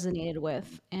like resonated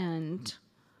with. And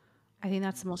I think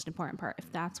that's the most important part.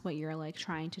 If that's what you're like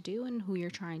trying to do and who you're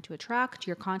trying to attract,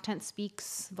 your content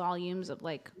speaks volumes of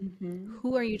like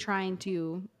who are you trying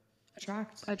to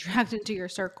Attract. attract into your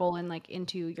circle and like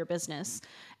into your business.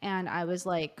 And I was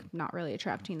like not really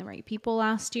attracting the right people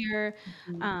last year.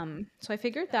 So I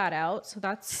figured that out. So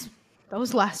that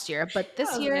was last year. But That this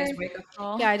was a nice year, wake up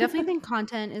call. yeah, I definitely think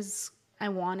content is I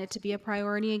want it to be a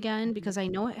priority again because I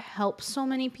know it helps so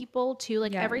many people too.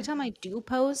 Like every Yes. time I do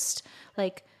post,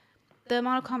 like the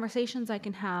amount of conversations I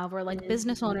can have or like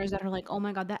business owners that are like, "Oh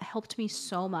my god, that helped me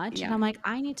so much." And Yeah. I'm like,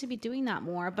 "I need to be doing that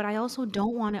more, but I also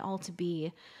don't want it all to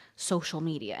be social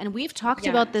media." And we've talked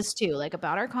about Yes. this too, like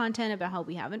about our content, about how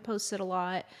we haven't posted a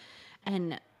lot.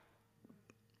 And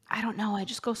I don't know, I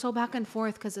just go so back and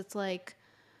forth cuz it's like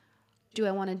do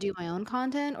I want to do my own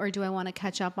content or do I want to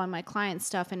catch up on my client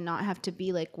stuff and not have to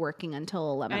be like working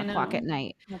until 11 I o'clock at know.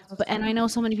 night? That's what's But, and I hard. know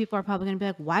so many people are probably going to be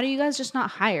like, why do you guys just not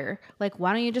hire? Like,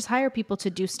 why don't you just hire people to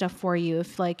do stuff for you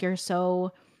if like you're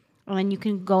so, and you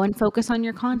can go and focus on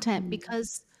your content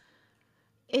because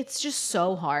it's just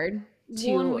so hard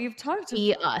One, to we've talked about.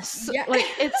 be us. Yeah. Like,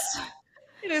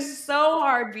 It is so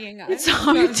hard being it's us.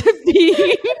 hard to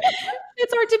be,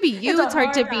 it's hard to be It's you. a It's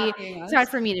hard to hard be, not being it's hard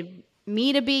us. for me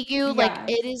to be you. Like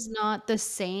Yes. it is not the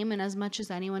same. And as much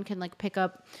as anyone can like pick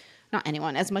up, not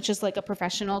anyone, as much as like a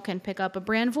professional can pick up a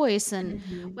brand voice and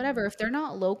whatever, if they're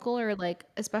not local or like,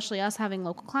 especially us having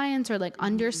local clients or like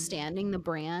understanding the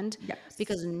brand, Yes.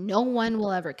 because no one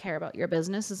will ever care about your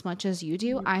business as much as you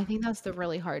do. I think that's the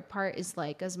really hard part is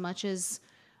like, as much as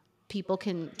people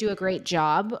can do a great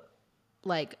job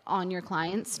like on your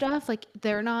client stuff, like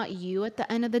they're not you at the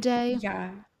end of the day. Yeah.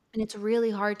 And it's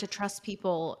really hard to trust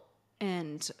people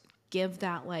and give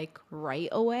that like right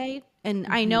away. And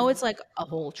I know it's like a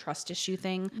whole trust issue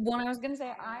thing. When I was gonna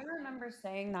say, I remember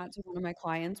saying that to one of my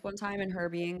clients one time and her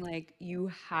being like,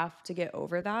 you have to get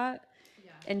over that.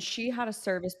 And she had a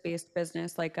service-based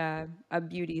business, like a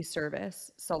beauty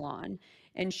service salon.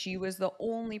 And she was the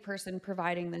only person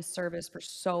providing this service for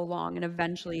so long and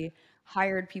eventually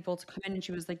hired people to come in. And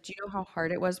she was like, do you know how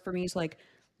hard it was for me to like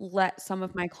let some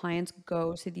of my clients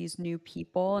go to these new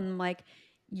people? And I'm like,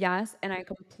 yes. And I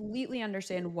completely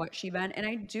understand what she meant. And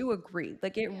I do agree.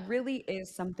 Like, it really is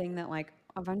something that, like,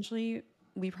 eventually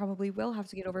we probably will have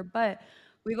to get over. But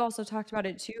we've also talked about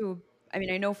it too. I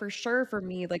mean, I know for sure for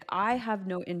me, like, I have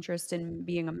no interest in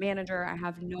being a manager. I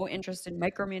have no interest in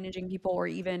micromanaging people or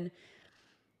even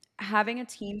having a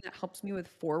team that helps me with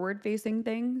forward facing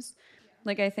things.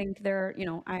 Like, I think I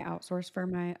outsource for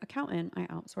my accountant, I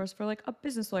outsource for like a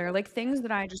business lawyer, like things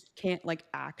that I just can't, like,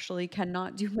 actually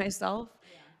cannot do myself.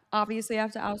 Obviously, I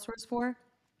have to outsource for.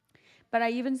 But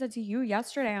I even said to you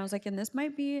yesterday, I was like, and this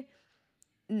might be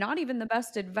not even the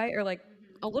best advice or like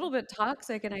a little bit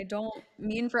toxic. And I don't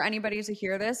mean for anybody to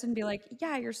hear this and be like,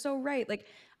 yeah, you're so right. Like,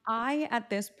 I, at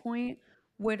this point,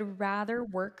 would rather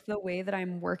work the way that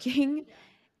I'm working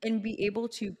and be able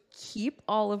to keep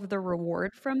all of the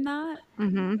reward from that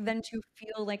Mhm. than to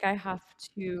feel like I have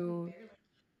to.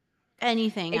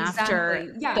 Anything after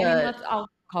Exactly. Yeah, I mean, the I'll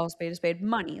call a spade,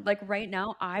 money. Like, right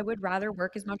now, I would rather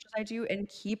work as much as I do and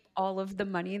keep all of the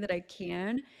money that I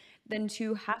can than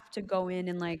to have to go in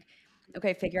and, like,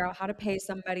 okay, figure out how to pay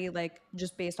somebody, like,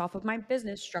 just based off of my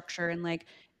business structure and, like,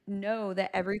 know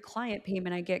that every client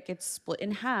payment I get gets split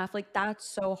in half. Like, that's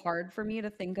so hard for me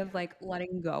to think of, like,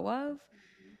 letting go of.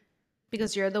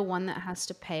 because you're the one that has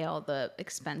to pay all the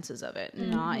expenses of it,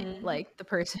 not Mhm. like the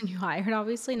person you hired,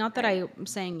 obviously. Not that Right. I'm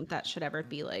saying that should ever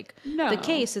be like the No.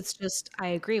 case. It's just I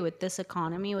agree with this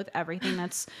economy, with everything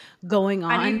that's going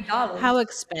I on, need dollars. how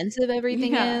expensive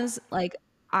everything Yeah. is. Like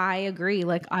I agree.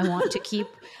 Like I want to keep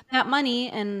that money,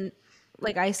 and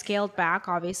like I scaled back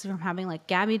obviously from having like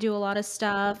Gabby do a lot of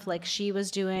stuff. Like she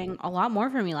was doing a lot more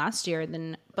for me last year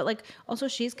than, but like also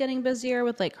she's getting busier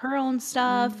with like her own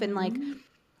stuff. And like Mhm.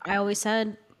 I always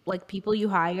said, like people you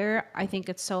hire, I think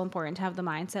it's so important to have the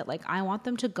mindset like I want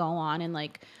them to go on and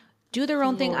like do their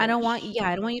own thing. I don't want, Flourish. yeah,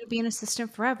 I don't want you to be an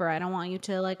assistant forever. I don't want you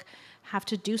to like have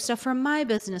to do stuff for my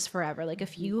business forever. Like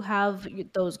if Mhm. you have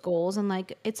those goals, and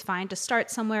like it's fine to start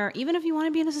somewhere, even if you want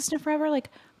to be an assistant forever, like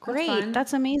That's great, fine.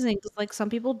 that's amazing. 'Cause, like some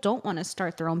people don't want to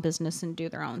start their own business and do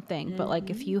their own thing, but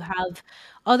like if Mhm. you have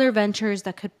other ventures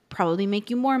that could probably make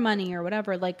you more money or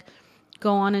whatever, like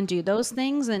go on and do those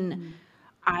things. And Mhm.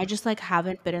 I just like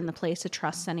haven't been in the place to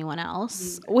trust anyone Me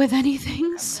else either. with anything.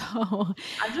 Ever. So,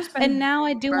 I've just and been now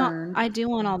burned. I do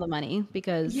want all the money Yeah,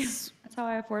 because that's how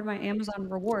I afford my Amazon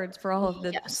rewards for all of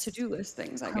the yes, to-do list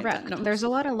things I get done. No, correct. I'm There's just a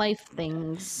lot of life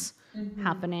things Mhm.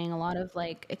 happening, a lot of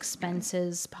like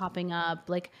expenses popping up.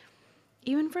 Like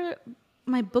even for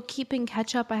my bookkeeping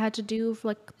catch up I had to do for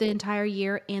like the entire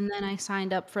year, and then I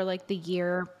signed up for like the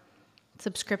year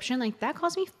subscription. Like that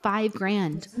cost me 5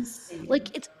 grand. That's insane.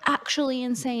 Like it's actually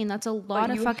insane. That's a But lot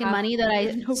of you fucking have money to that do I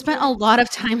it, no spent a choice. lot of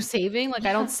time saving. Like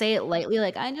I don't Yeah. say it lightly.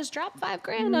 Like I just dropped 5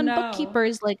 grand on No.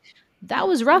 bookkeepers. Like that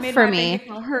was That rough made for my bank me.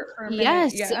 account hurt for a minute.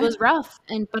 Yes, it Yeah. was rough.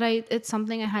 And but it's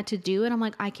something I had to do, and I'm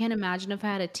like I can't imagine if I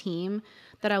had a team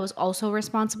that I was also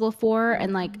responsible for.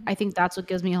 And like Mhm. I think that's what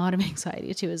gives me a lot of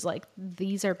anxiety too, is like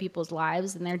these are people's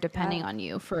lives and they're depending Yeah. on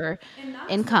you for And that's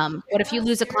the income. What if you that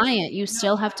lose a scares client? me. You No,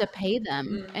 still have to pay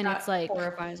them. And that it's like,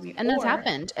 horrifies me. and that's Or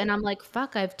happened. And I'm like,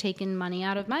 fuck, I've taken money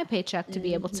out of my paycheck to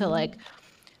be able to like Mhm.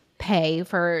 pay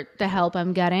for the help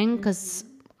I'm getting because Mhm.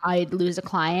 I'd lose a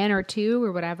client or two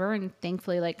or whatever. And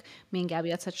thankfully, like me and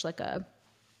Gabby had such like a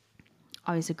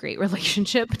always a great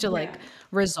relationship to Yeah. like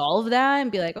resolve that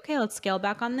and be like, okay, let's scale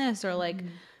back on this, or like Mhm.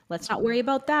 let's not worry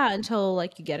about that until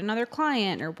like you get another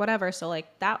client or whatever. So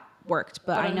like that worked.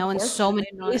 But But I know in so many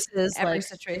unfortunately, not cases, every like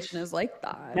situation is like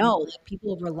that. no, like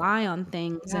people rely on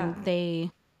things and Yeah.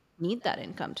 they need that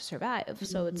income to survive.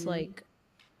 So it's Mhm. like,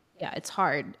 yeah, it's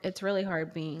hard. It's really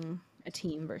hard being a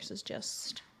team versus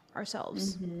just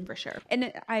ourselves Mhm. for sure.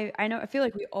 And I know I feel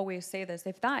like we always say this.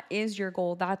 If that is your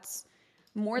goal, that's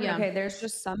more than Yeah. okay. There's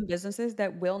just some businesses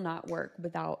that will not work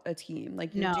without a team.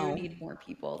 Like you do No. need more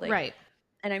people. Like, Right.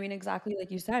 and I mean exactly like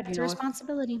you said. It's a If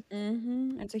responsibility.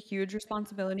 it's a huge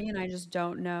responsibility, and I just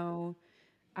don't know.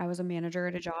 I was a manager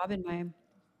at a job in my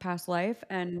past life,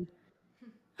 and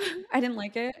I didn't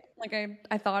like it. Like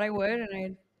I thought I would, and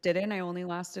I didn't. I only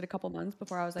lasted a couple months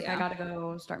before I was like, I Yeah. gotta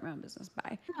go start my own business.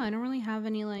 Bye. No, I don't really have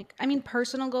any like I mean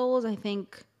personal goals, I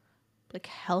think like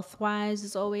health wise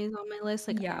is always on my list.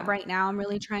 Like Yeah. right now I'm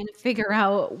really trying to figure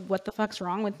out what the fuck's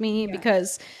wrong with me Yeah.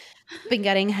 because I've been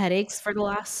getting headaches for the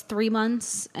last 3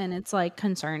 months, and it's like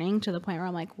concerning to the point where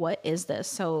I'm like, what is this?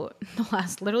 So the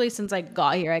last literally since I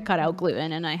got here, I cut out Mhm.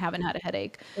 gluten and I haven't had a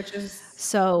headache. Which is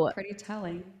So pretty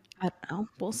telling. I don't know.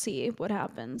 We'll see what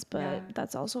happens, but Yeah.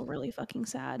 that's also really fucking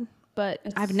sad. But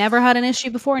I've never It's had an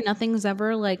issue before. Nothing's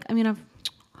ever like, I mean,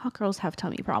 hot girls have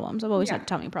tummy problems. I've always yeah. had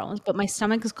tummy problems, but my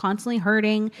stomach is constantly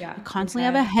hurting. Yeah. I Your constantly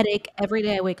have a head. headache. Every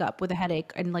day I wake up with a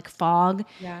headache and like fog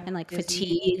Yeah. and like Dizzy.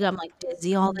 fatigue. I'm like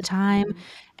dizzy all the time. Mhm.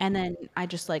 And then I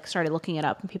just like started looking it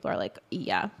up, and people are like,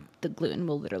 yeah, the gluten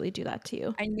will literally do that to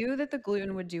you. I knew that the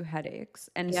gluten would do headaches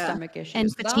and Yeah. stomach And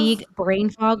issues. So that fatigue, was brain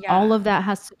fog, all yeah. of that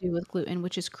has to do with gluten,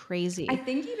 which is I crazy.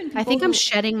 think even I people think I'm who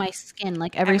shedding my skin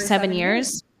like every every 7 7 years,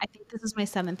 years. I think this is my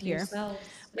 7th new year, cells.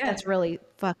 but Yeah. that's really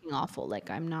fucking awful.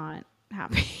 Like I'm not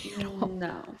happy at all.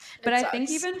 No. But It I think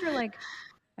sucks. even for like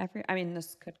I mean,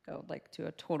 this could go like to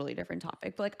a totally different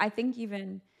topic, but like I think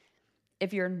even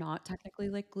if you're not technically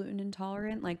like gluten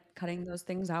intolerant, like cutting those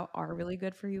things out are really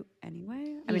good for you anyway.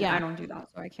 I mean, I Yeah, don't do that,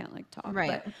 so I can't like talk,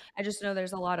 right. but I just know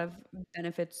there's a lot of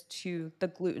benefits to the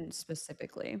gluten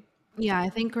specifically. Yeah, I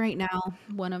think right now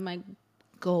one of my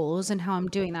goals and how I'm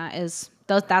doing that is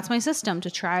that's my system to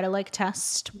try to like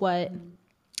test what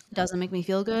doesn't make me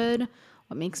feel good,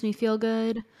 what makes me feel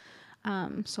good.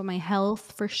 So my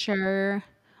health for sure.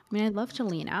 I mean, I'd love to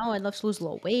lean out. I'd love to lose a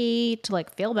little weight to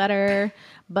like feel better,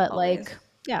 but like, Always.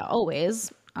 yeah,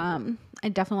 always. I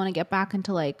definitely want to get back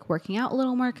into like working out a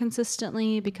little more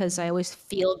consistently because I always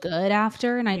feel good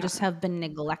after, and I Yeah. just have been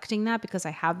neglecting that because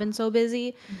I have been so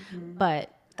busy. But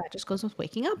that just goes with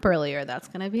waking up earlier. That's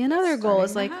gonna be another goal.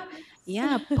 It's Starting the like, habits.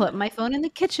 yeah, put my phone in the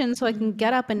kitchen so I can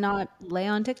get up and not lay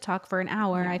on TikTok for an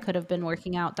hour. Yeah. I could have been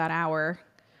working out that hour.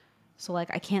 So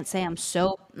like I can't say I'm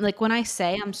so like when I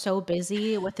say I'm so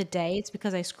busy with the day, it's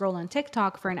because I scrolled on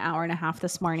TikTok for an hour and a half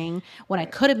this morning when I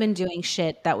Right. could have been doing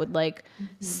shit that would like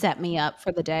set me up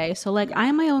for the day. So like Yeah. I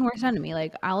am my own worst enemy.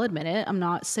 Like I'll admit it. I'm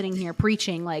not sitting here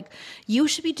preaching like you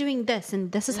should be doing this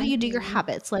and this is how you do your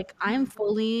habits. Like I'm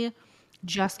fully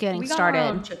just getting We got our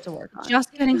own started. shit to work on.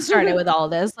 Just getting started with all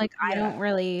this. Like Yeah.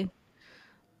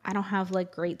 I don't have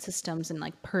like great systems and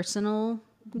like personal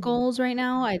goals right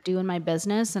now. I do in my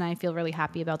business and I feel really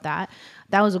happy about that.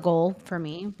 That was a goal for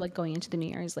me, like going into the new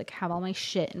year is like have all my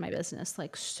shit in my business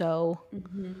like so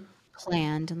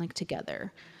planned and like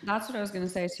together. That's what I was gonna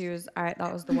say too. Is that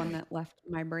was the one that left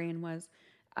my brain was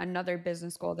another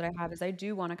business goal that I have is I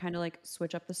do want to kind of like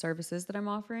switch up the services that I'm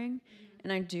offering,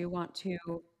 and I do want to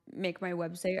make my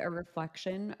website a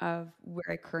reflection of where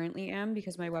I currently am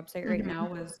because my website right now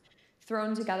was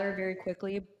thrown together very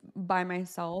quickly by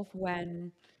myself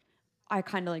when I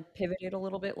kind of like pivoted a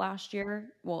little bit last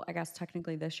year. Well, I guess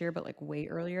technically this year, but like way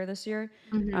earlier this year.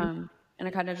 And I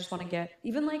kind of just want to get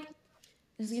even like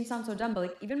this is gonna sound so dumb, but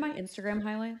like even my Instagram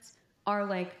highlights are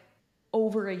like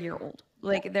over a year old.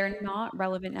 Like they're not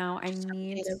relevant now. I Just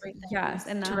need update everything yes,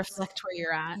 and to that's reflect where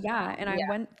you're at. yeah. And I Yeah.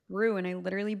 went through and I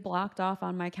literally blocked off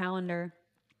on my calendar.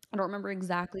 I don't remember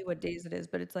exactly what days it is,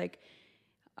 but it's like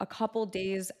a couple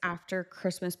days after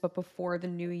Christmas, but before the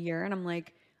new year. And I'm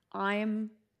like, I'm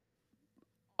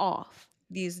off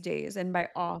these days. And by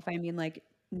off, I mean like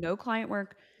no client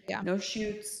work, Yeah. no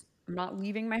shoots. I'm not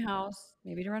leaving my house,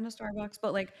 maybe to run to Starbucks,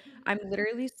 but like I'm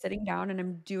literally sitting down and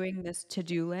I'm doing this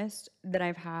to-do list that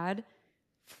I've had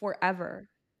forever.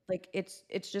 Like it's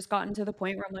just gotten to the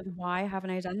point where I'm like, why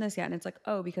haven't I done this yet? And it's like,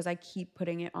 oh, because I keep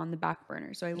putting it on the back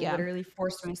burner. So I Yeah. literally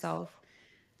forced myself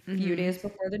a few days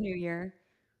before the new year.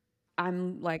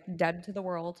 I'm like dead to the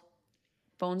world.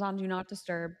 Phone's on do not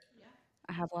disturb.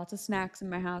 I have lots of snacks in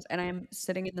my house and I'm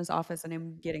sitting in this office and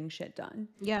I'm getting shit done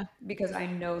Yeah. because I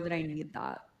know that I need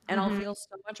that. And I'll feel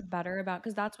so much better about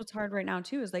because that's what's hard right now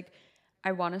too is like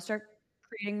I want to start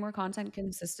creating more content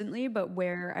consistently, but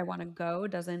where I want to go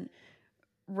doesn't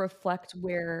reflect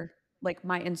where like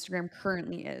my Instagram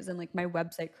currently is and like my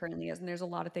website currently is. And there's a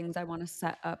lot of things I want to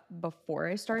set up before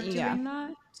I start Yeah. doing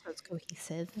that. So it's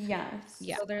cohesive. Yes.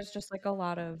 Yeah. So there's just like a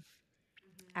lot of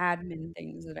admin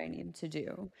things that I need to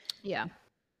do. Yeah.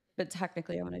 But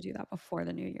technically, I want to do that before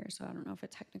the new year, so I don't know if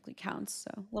it technically counts.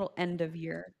 So, a little end of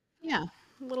year Yeah,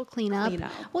 a little cleanup.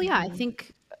 cleanup. Well, yeah, I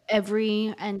think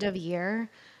every end of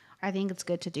year, I think it's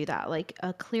good to do that. Like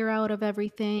a clear out of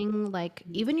everything, like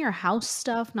even your house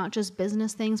stuff, not just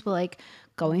business things, but like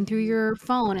going through your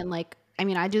phone and like, I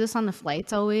mean, I do this on the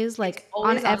flights always. It's Like on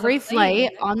always on the every flight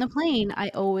plane. on the plane, I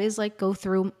always like go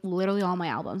through literally all my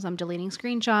albums. I'm deleting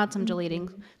screenshots, I'm deleting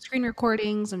screen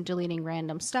recordings, I'm deleting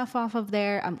random stuff off of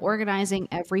there. I'm organizing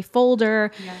every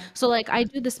folder. Yeah. So like I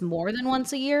do this more than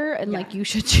once a year and Yeah. like you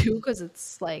should too because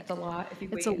it's like It's a lot if you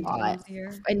it's wait a until lot. once a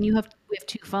year. And we have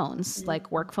two phones,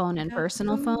 like work phone and Got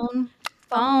personal two phone.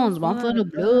 Phones, phones, one for one the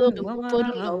at blue home, and one one for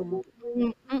at the home.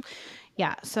 low.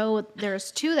 Yeah, so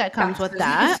there's two that comes Text with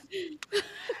that. messages.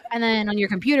 And then on your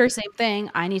computer, same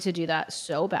thing. I need to do that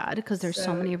so bad because there's so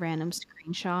So, many random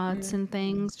screenshots and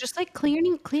things. Just like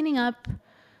cleaning up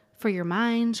for your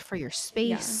mind, for your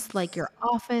space, like yes, your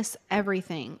office,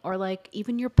 everything. Or like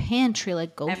even your pantry,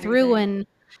 like go through everything. and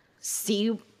see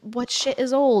what shit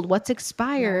is old, what's Yeah.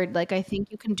 expired. Like I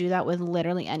think you can do that with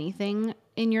literally anything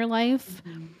in your life,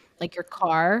 like your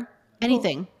car, Oh,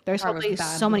 anything. There's car was probably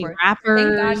bad so many before. Thank God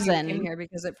wrappers you came and here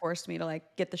because it forced me to like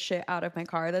get the shit out of my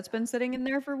car that's been sitting in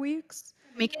there for weeks.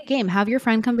 make it a game. Have your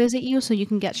friend come visit you so you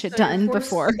can get shit So you're done forced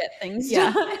before. to get things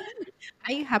Yeah. done.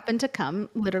 I happened to come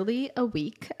literally a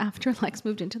week after Lex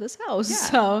moved into this house. Yeah.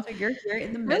 So So you're here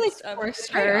in the really midst of the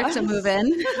forced her to move chaos.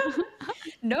 in.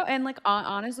 No, and like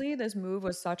honestly, this move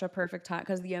was such a perfect time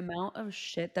because the amount of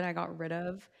shit that I got rid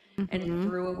of and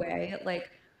threw away, like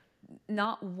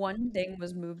not one thing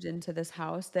was moved into this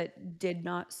house that did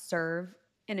not serve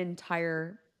an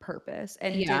entire purpose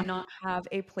and Yeah. did not have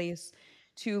a place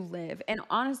to live. And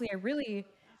honestly,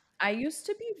 I used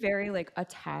to be very like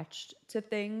attached to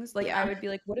things. Like I Yeah. would be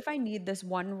like, what if I need this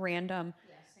one random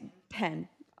pen?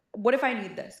 What if I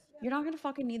need this? You're not gonna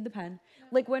fucking need the pen.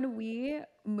 Like when we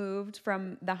moved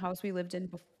from the house we lived in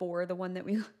before the one that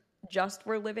we just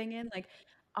were living in, like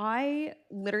I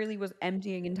literally was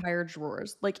emptying entire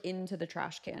drawers like into the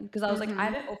trash can because I was like, I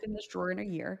haven't opened this drawer in a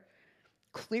year.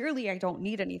 Clearly I don't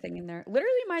need anything in there.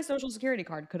 Literally my social security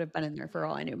card could have been in there for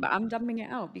all I knew, but I'm dumping it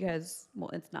out because well,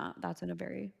 it's not. That's in a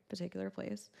very particular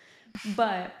place.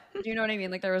 But do you know what I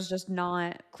mean? Like there was just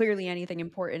not clearly anything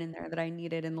important in there that I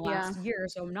needed in the Yeah. last year,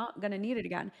 so I'm not gonna need it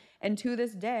again. And to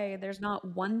this day, there's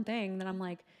not one thing that I'm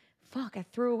like, fuck, I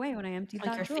threw away when I emptied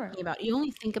Like that you're drawer. thinking about it. You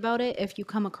only think about it if you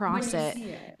come When across you it, see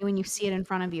it. when you see it in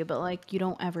front of you, but like you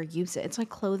don't ever use it. It's like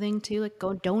clothing too. Like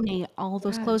go donate all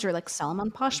those Yeah. clothes or like sell them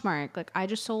on Poshmark. Like I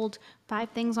just sold 5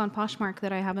 things on Poshmark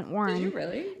that I haven't Did you worn.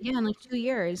 really? Yeah, in like 2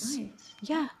 years. Nice.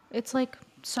 Yeah, it's like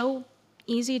so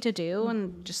easy to do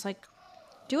and just like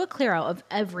do a clear out of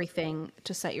everything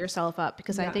to set yourself up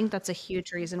because I Yeah. think that's a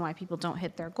huge reason why people don't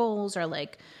hit their goals or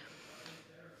like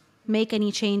make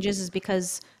any changes is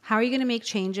because how are you going to make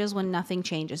changes when nothing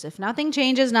changes? If nothing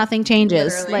changes, nothing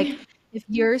changes. Literally. Like if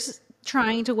you're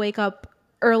trying to wake up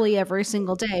early every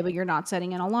single day, but you're not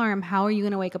setting an alarm, how are you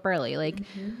going to wake up early? Like,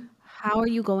 how are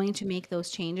you going to make those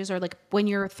changes? Or like when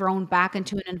you're thrown back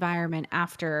into an environment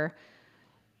after,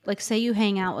 like, say you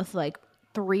hang out with like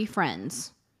 3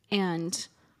 friends and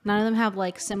none of them have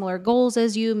like similar goals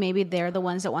as you. Maybe they're the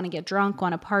ones that want to get drunk,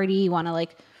 want to party, want to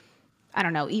like I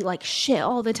don't know, eat like shit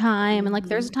all the time. And like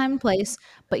there's a time and place,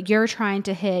 but you're trying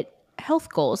to hit health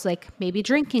goals, like maybe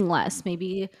drinking less,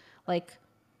 maybe like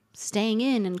staying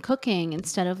in and cooking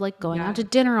instead of like going Yeah. out to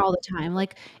dinner all the time.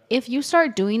 Like if you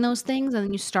start doing those things and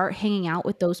then you start hanging out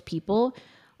with those people,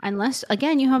 unless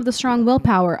again you have the strong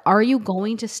willpower, are you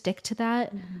going to stick to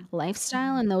that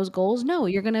lifestyle and those goals? No,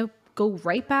 you're going to go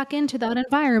right back into that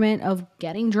environment of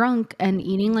getting drunk and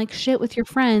eating like shit with your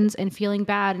friends and feeling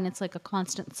bad and it's like a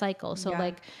constant cycle. So Yeah.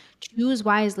 like choose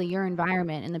wisely your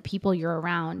environment and the people you're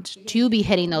around to be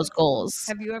hitting those goals.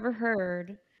 Have you ever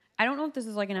heard? I don't know if this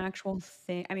is like an actual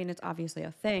thing. I mean, it's obviously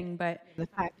a thing, but The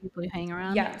 5 people you hang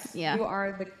around. yes, Yeah. you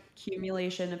are the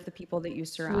accumulation of the people that you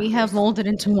surround We have yourself. molded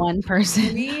into one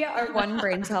person. We are one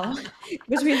brain cell.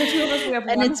 Between the two of us, we have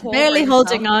And one it's whole barely brain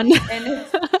holding cell, on. and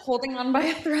it's holding on by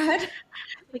a thread.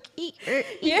 Like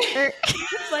Yeah,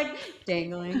 it's like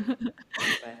dangling.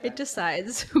 It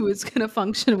decides who it's gonna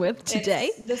function with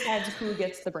today. It decides who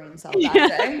gets the brain cell that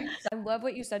day. So I love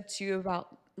what you said too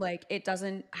about like it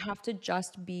doesn't have to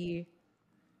just be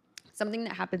something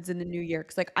that happens in the new year.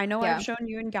 Because like I know Yeah. I've shown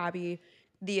you and Gabby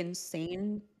the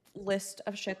insane list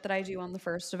of shit that I do on the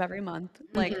first of every month.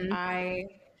 Like I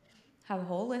have a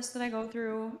whole list that I go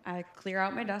through. I clear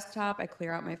out my desktop. I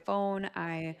clear out my phone.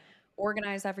 I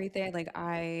organize everything. Like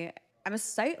I'm a I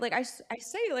say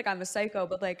like I'm a psycho,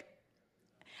 but like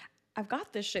I've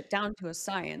got this shit down to a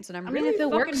science, and I'm I mean, really if it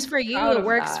works fucking for you, proud it of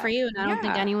works that. for you. And I don't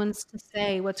think Yeah. anyone's to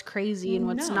say what's crazy and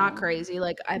what's not No. crazy.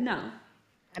 Like I No.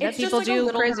 bet It's just people like a do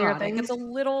little crazier neurotic. things. It's a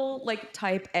little like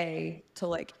type A to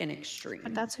like an But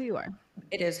extreme. that's who you are.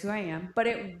 It is who I am, but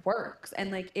it works.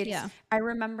 And like it's Yeah. I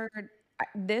remember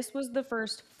this was the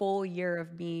first full year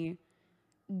of me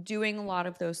doing a lot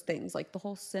of those things, like the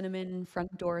whole cinnamon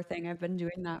front door thing. I've been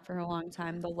doing that for a long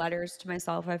time. The letters to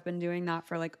myself, I've been doing that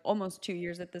for like almost 2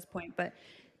 years at this point. But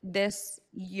this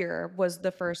year was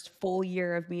the first full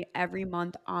year of me every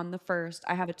month on the first.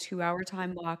 I have a 2 hour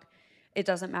time block. It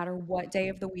doesn't matter what day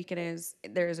of the week it is.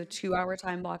 There is a 2 hour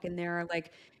time block, and there are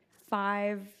like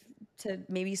 5 to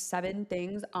maybe 7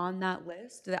 things on that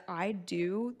list that I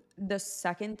do the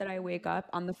second that I wake up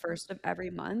on the first of every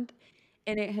month.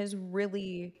 And it has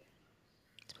really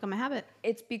It's become a habit.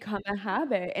 it's become a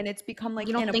habit, and it's become like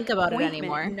You don't an think about it appointment.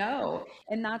 anymore. No.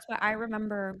 And that's why I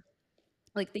remember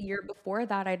like the year before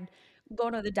that I'd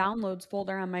go to the downloads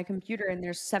folder on my computer and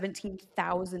there's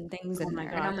 17,000 things Oh in my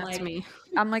there. And God, that's me.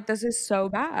 I'm like, this is so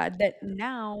bad that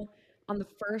now on the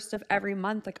first of every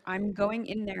month, like I'm going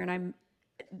in there and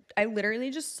I literally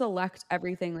just select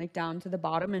everything like down to the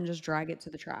bottom and just drag it to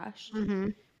the trash.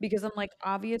 Because I'm like,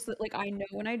 obviously, like I know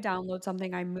when I download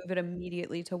something, I move it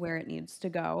immediately to where it needs to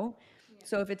go.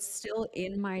 So if it's still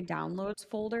in my downloads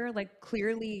folder, like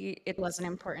clearly it Wasn't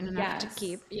important enough to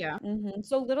keep. yes. Yeah.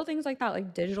 So little things like that,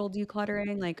 like digital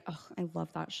decluttering, like oh, I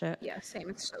love that shit. Yeah, same.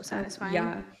 It's so satisfying.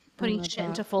 Yeah, I Putting love shit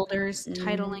into that. folders,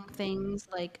 titling things,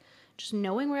 like just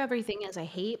knowing where everything is. I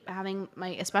hate having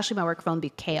especially my work phone be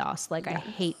chaos. Like I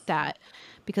hate that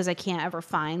because I can't ever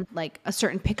find like a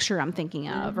certain picture I'm thinking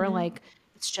of or like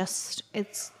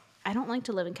it's I don't like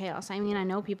to live in chaos. I mean, I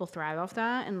know people thrive off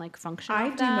that and like function I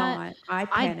off do that. not. I I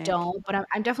panic. don't, but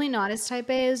I'm definitely not as type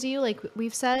A as you, like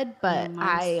we've said, No, but mine's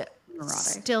I neurotic.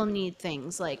 still need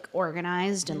things like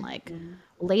organized and like Mhm.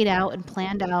 laid out and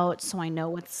planned out so I know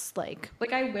what's like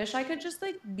Like I wish I could just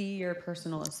like be your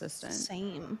personal assistant.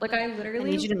 same. Like I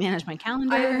need you to manage my I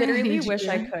calendar. I literally need you wish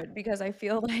I to could because I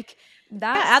feel like yeah,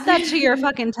 that's add that to your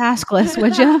fucking task list,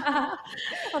 would you? on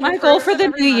the My goal first for of the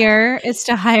every new month. year is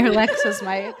to hire Lex as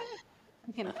my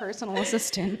fucking personal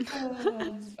assistant. Oh,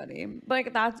 that's funny.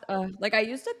 Like that's like I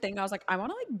used to think I was like I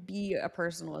want to like be a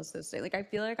personal assistant. Like I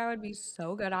feel like I would be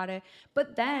so good at it.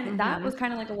 But then that was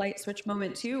kind of like a light switch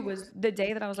moment too. Was the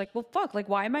day that I was like, well, fuck. Like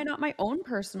why am I not my own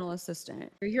personal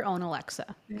assistant? You're your own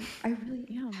Alexa. Yeah, I really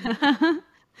am.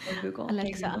 Or Google. Hey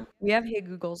Alexa. Google. We have Hey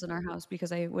Googles in our house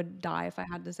because I would die if I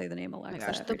had to say the name Oh my Alexa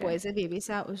gosh, the every day. boys at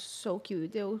babysat was so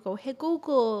cute. They would go, "Hey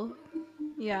Google,"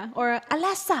 yeah, or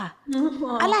Alexa,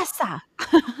 Alexa.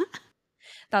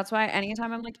 That's why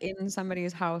anytime I'm like in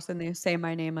somebody's house and they say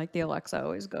my name, like the Alexa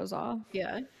always goes off.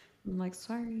 Yeah, I'm like,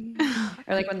 sorry.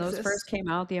 Or like when those Alexis. first came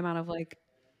out, the amount of like,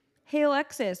 hey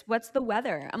Alexis, what's the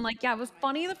weather? I'm like, yeah, it was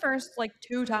funny the first like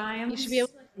two You should be able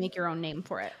times. to make your own name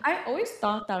for it. I always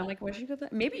thought that. I'm like, wish you could.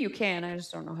 Maybe you can. I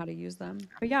just don't know how to use them.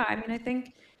 But yeah, I mean, I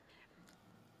think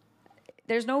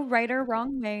there's no right or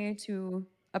wrong way to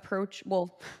approach.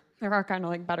 Well, there are kind of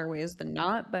like better ways than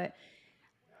not, but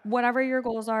whatever your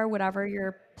goals are, whatever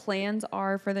your plans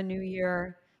are for the new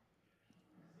year,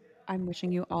 I'm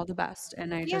wishing you all the best.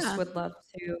 And I just Yeah, would love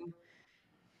to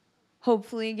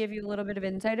hopefully give you a little bit of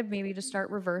insight of maybe to start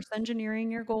reverse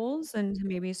engineering your goals and to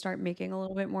maybe start making a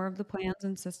little bit more of the plans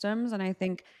and systems. And I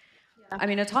think, I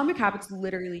mean, Atomic Habits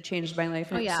literally changed my life,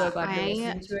 oh and I'm yeah, so glad you're I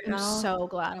listening to it am now. so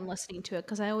glad I'm listening to it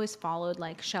because I always followed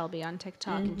like Shelby on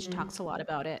TikTok and she Hmm. talks a lot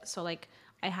about it. So like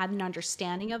I had an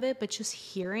understanding of it, but just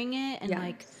hearing it and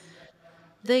like Yes.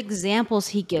 the examples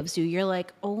he gives you, you're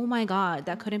like, oh my God,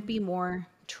 that couldn't be more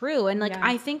true. And like,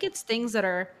 I Yes. think it's things that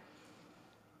are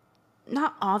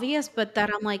not obvious, but that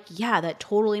I'm like, yeah, that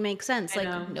totally makes sense. I Like,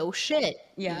 know. no shit.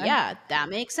 Yeah. Yeah, that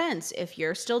makes sense. If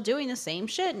you're still doing the same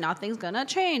shit, nothing's gonna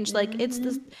change. Like, it's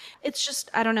this, Hmm. it's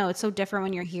just, I don't know. It's so different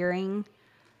when you're hearing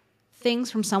things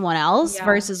from someone else Yeah.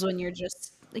 versus when you're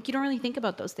just, like, you don't really think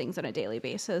about those things on a daily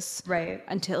basis Right.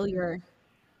 until you're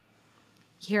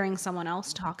hearing someone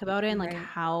else talk about it and like Right.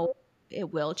 how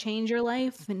it will change your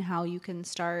life and how you can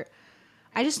start.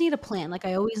 I just need a plan. Like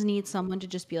I always need someone to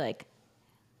just be like,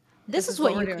 this This is is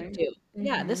what what we're you could doing. do.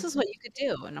 Yeah, Hmm. this is what you could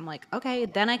do. And I'm like, okay,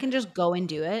 then I can just go and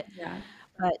do it. Yeah.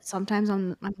 But sometimes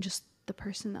I'm just the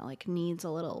person that like needs a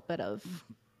little bit of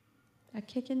A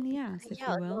kick in the ass, if yeah,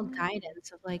 you like a will. little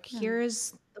guidance of like, Yeah.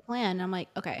 here's the plan. And I'm like,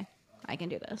 okay, I can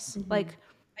do this. Hmm. Like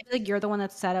I feel like you're the one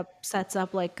that sets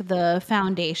up like the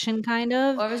foundation kind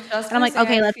of. Well, I was just And I'm gonna like, say,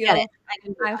 okay, let's get it. I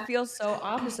can do I that. feel so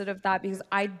opposite of that because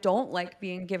I don't like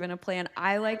being given a plan.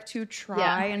 I like to Yeah.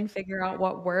 try and figure out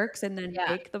what works and then Yeah.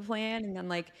 make the plan and then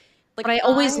But like I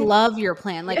always I love your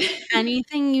plan. yeah. Like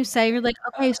anything you say, you're like,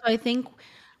 okay, so I think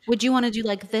would you want to do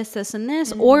like this, and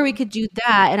this, or we Mhm. could do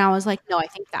that? And I was like, no, I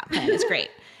think that plan is great.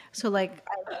 So like,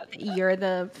 I love that you're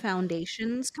the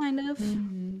foundations, kind of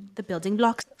Mhm. the building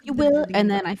blocks, if you The will, building and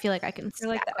block. then I feel like I can You're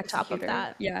like stack the on top of executor.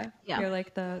 that. Yeah. Yeah, You're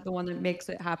like the one that makes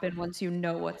it happen once you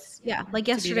know what's yeah. Like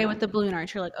to be yesterday with done. the balloon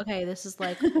arch, you're like, okay, this is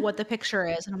like what the picture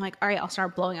is, and I'm like, all right, I'll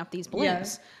start blowing up these Yeah.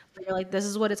 balloons. But you're like, this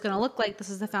is what it's gonna look like. This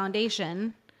is the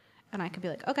foundation. And I could be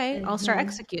like, okay, I'll start Mhm.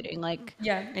 executing like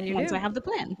Yeah, and you once I do. have the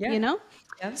plan, Yeah. you know?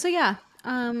 Yeah. So yeah,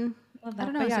 Love I don't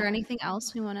that. know. But Is yeah. there anything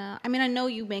else we want to? I mean, I know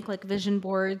you make like vision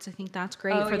boards. I think that's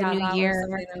great Oh for the yeah, new that was year.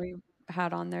 something that we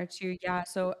had on there too. Yeah.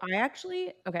 So I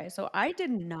actually okay, so I did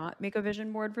not make a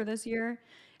vision board for this year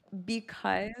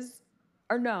because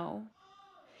or no.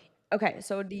 Okay,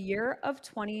 so the year of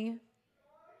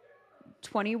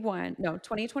 2021, no,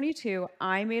 2022,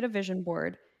 I made a vision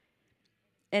board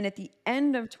and at the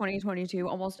end of 2022,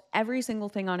 almost every single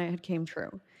thing on it had came true.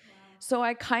 So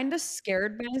I kind of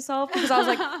scared myself because I was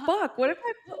like, fuck, what if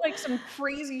I put like some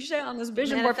crazy shit on this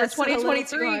vision board for Manifested a little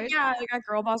too 2023? hard. Yeah, I got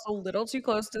girl boss a little too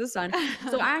close to the sun.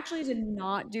 So I actually did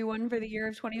not do one for the year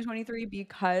of 2023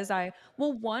 because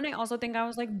well, one, I also think I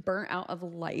was like burnt out of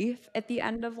life at the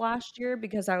end of last year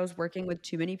because I was working with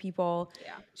too many people,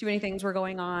 Yeah. too many things were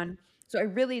going on. So I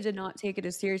really did not take it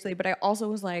as seriously, but I also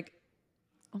was like,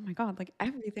 oh my God, like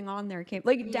everything on there came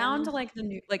like down Yeah. to like the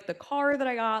new like the car that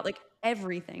I got, like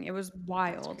everything. It was That's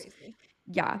wild. crazy.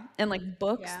 Yeah. And like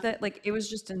books Yeah. that like it was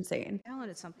just insane. I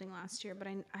downloaded something last year, but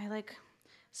I like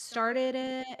started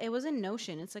it. It was in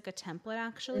Notion. It's like a template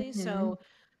actually. Hmm. So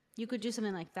You could do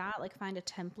something like that, like find a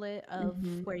template of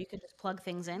where you could just plug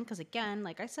things in. Because again,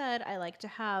 like I said, I like to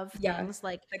have Yeah, things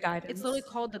like the it's literally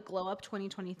guidance. called the Glow Up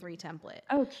 2023 template.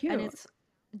 Oh, And cute. it's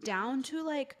down to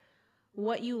like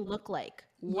what you look like,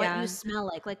 what you Yeah. smell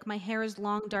like. Like my hair is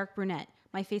long, dark brunette.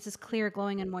 My face is clear,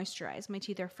 glowing, and moisturized. My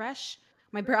teeth are fresh.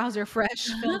 My brows are fresh,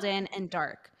 filled in, and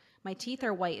dark. My teeth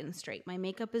are white and straight. My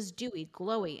makeup is dewy,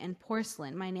 glowy, and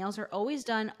porcelain. My nails are always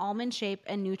done almond shape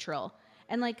and neutral.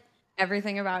 And like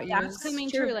Everything about you that's is coming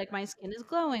true. true. Like my skin is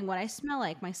glowing, what I smell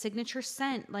like, my signature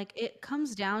scent. Like it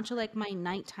comes down to like my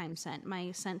nighttime scent,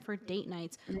 my scent for date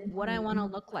nights, what I want to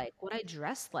Mhm. look like, what I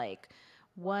dress like,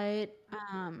 what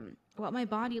my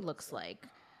body looks like.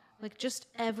 Like just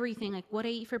everything, like what I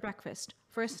eat for breakfast.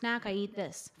 For a snack, I eat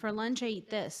this. For lunch, I eat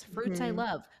this. Fruits I Mhm.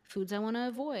 love, foods I want to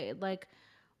avoid. Like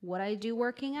what I do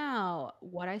working out,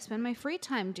 what I spend my free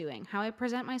time doing, how I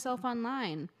present myself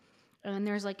online. And then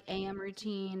there's like AM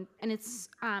routine. And it's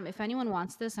if anyone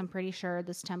wants this, I'm pretty sure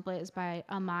this template is by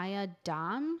Amaya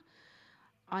Dam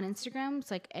on Instagram.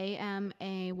 It's like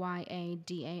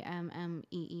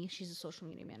AMAYADAMMEE. She's a social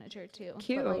media manager too.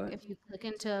 But like Cute. if you click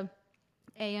into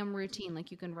AM routine,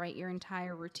 like you can write your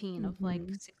entire routine of like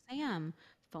Mhm. 6 a.m.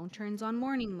 phone turns on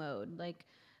morning mode, like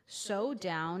so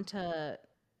down to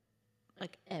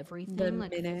like The everything,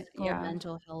 like minute, physical, yeah.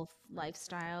 mental health,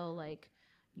 lifestyle, like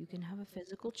you can have a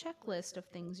physical checklist of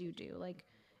things you do. Like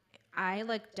I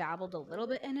like dabbled a little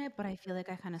bit in it, but I feel like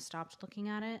I kind of stopped looking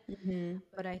at it. Mhm.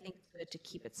 But I think it's good to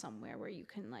keep it somewhere where you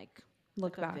can like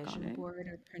Look a back on vision it. board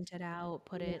or print it out,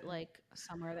 put Yeah. it like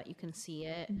somewhere that you can see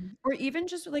it. Or even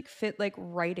just like fit like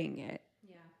writing it.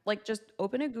 Yeah. Like just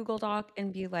open a Google Doc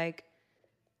and be like,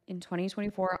 in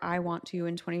 2024, I want to.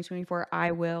 In 2024,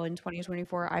 I will. In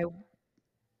 2024, I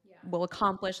Yeah. will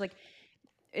accomplish. Like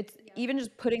it's even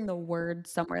just putting the word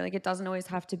somewhere. Like it doesn't always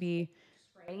have to be,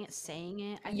 Writing it, saying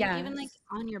it. I think even like yes.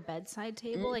 on your bedside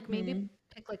table, like maybe Hmm.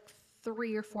 pick like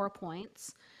 3 or 4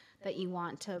 points that you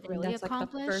want to And really that's like the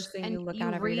accomplish first thing and you look you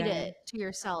at every read day. it to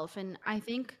yourself. And I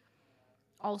think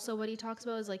also what he talks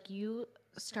about is like you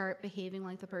start behaving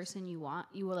like the person you want.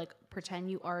 You will like pretend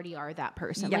you already are that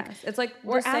person. Like, Yes. It's like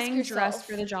or the ask saying dress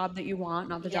for yourself, the job that you want,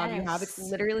 not the job you have. It's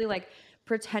yes, literally like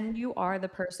pretend you are the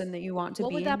person that you want to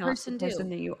what would be, that not the person person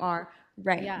do? that you are.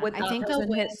 Right. Yeah. Would I that think a person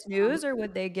hit win. snooze or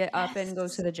would they get up and go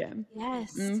to Yes. the gym?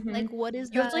 Yes. Hmm. Like, what is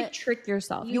You have to like that trick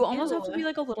yourself. you You almost do? have to be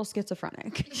like a little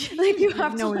schizophrenic. Like you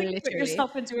have to No, like put literally.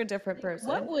 yourself into a different What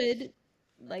person. would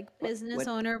like What business would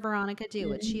owner Veronica do?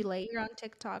 Would she mhm, later on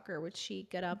TikTok or would she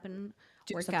get up and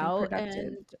do work something out productive?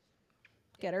 and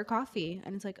get her coffee?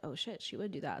 And it's like, oh shit, she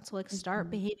would do that. So like start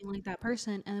Mhm. behaving like that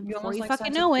person and then You before almost you like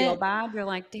fucking start to know feel it, bad. You're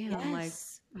like, damn, like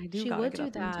yes, I do she gotta would get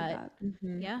do up and do that. that.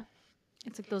 Hmm. Yeah.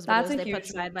 It's like those That's videos a they put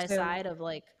huge one side by too. side of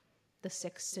like the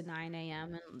 6 to 9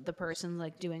 a.m. and the person's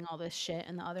like doing all this shit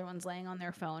and the other one's laying on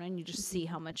their phone and you just see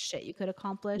how much shit you could Yeah.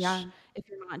 accomplish if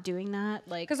you're not doing that.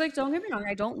 Because Like, like don't get me wrong,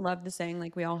 I don't love the saying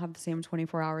like we all have the same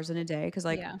 24 hours in a day. Because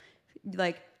yeah.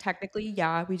 like technically,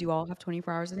 yeah, we do all have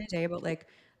 24 hours in a day, but like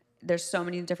there's so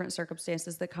many different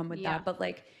circumstances that come with Yeah. that. But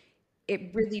like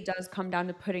it really does come down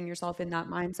to putting yourself in that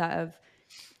mindset of,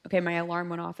 okay, my alarm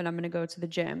went off and I'm gonna go to the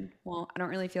gym. Well, I don't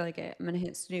really feel like it. I'm gonna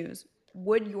hit snooze.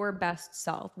 Would your best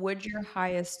self, would your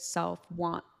highest self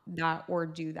want that or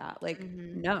do that? Like,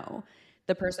 Hmm. no.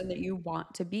 The person that you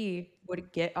want to be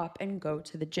would get up and go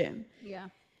to the gym. Yeah.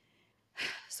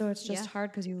 So it's just Yeah.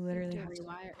 hard because you You have literally to have to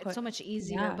rewire. It's put, so much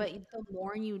easier, yeah. but the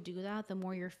more you do that, the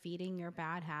more you're feeding your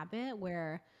bad habit,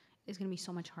 where it's going to be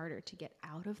so much harder to get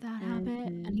out of that habit.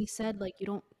 And Hmm. he said, like, you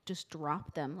don't just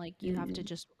drop them, like, you have to Mm-mm.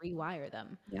 just rewire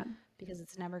them Yeah. because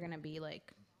it's never going to be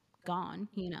like gone,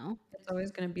 you know? It's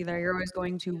always going to be there. You're always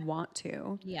going to want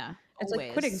to. Yeah. It's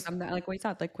like quitting Always. something, like we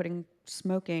said, like quitting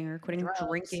smoking or quitting Drugs,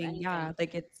 drinking. Yeah. anything.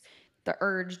 Like it's the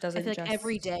urge I feel doesn't like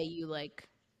every just day you like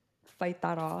fight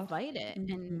that off. fight it. Hmm. And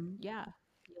And yeah,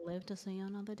 you live to see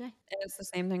another day. it's the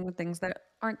same thing with things that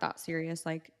aren't that serious,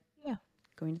 like Yeah.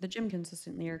 going to the gym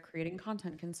consistently or creating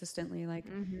content consistently. Like,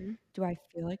 Mm-hmm. do I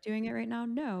feel like doing it right now?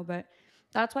 No. But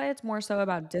that's why it's more so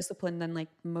about discipline than like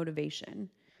motivation.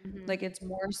 Mm-hmm. Like it's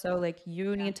more so like you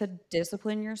Yeah. need to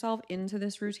discipline yourself into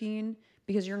this routine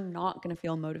because you're not going to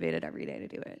feel motivated every day to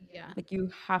do it. Yeah. Like you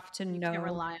have to You can't know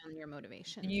rely on your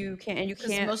motivation. you can't, and you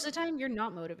Because can't, most of the time you're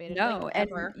not motivated, like no, and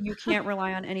ever. you can't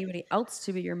rely on anybody else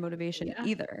to be your motivation Yeah.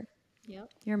 either. Yep.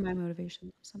 You're my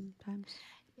motivation sometimes.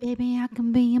 Baby, I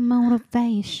can be your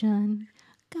motivation.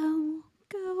 Go,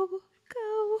 go,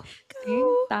 go, See,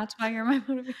 go, that's why you're my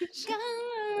motivation.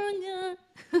 go.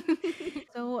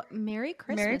 So, Merry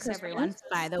Merry Christmas, everyone, Christmas.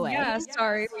 by the way. Yeah,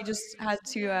 sorry, we just had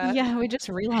to Yeah, we just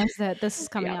realized that this is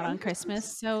coming yeah. out on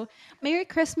Christmas. So, Merry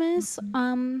Christmas.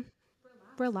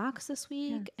 relax this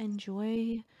week.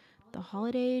 Enjoy the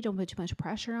holiday. Don't put too much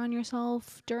pressure on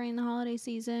yourself during the holiday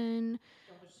season.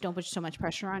 Don't put so much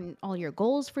pressure on all your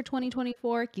goals for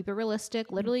 2024. Keep it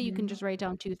realistic. Literally, you can just write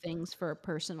down 2 things for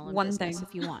personal and One business thing.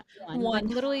 if you want. Like One.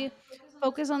 literally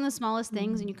focus on the smallest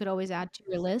things and you could always add to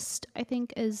your list, I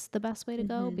think is the best way to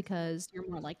go because you're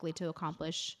more likely to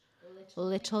accomplish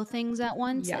little things at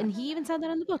once. Yeah. And he even said that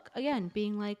in the book again,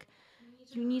 being like,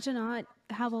 you need to not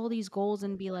have all these goals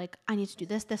and be like, I need to do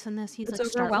this, this, and this. He's It's like,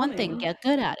 start one thing, overwhelming. get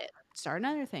good at it. Start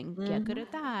another thing, get good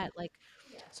at that. Like,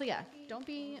 so yeah, don't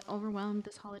be overwhelmed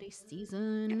this holiday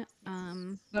season.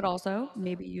 But also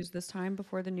maybe use this time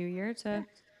before the new year to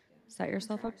set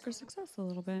yourself up for success a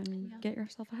little bit and get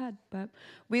yourself ahead. But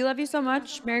we love you so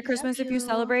much. Merry Love Christmas if you you.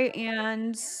 celebrate, and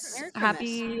Merry Christmas.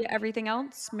 happy everything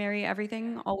else. Merry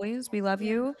everything always. We love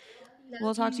you. We'll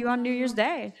Love talk to you on New Year's you.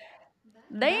 Day.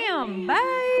 Damn. Bye.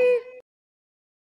 Bye.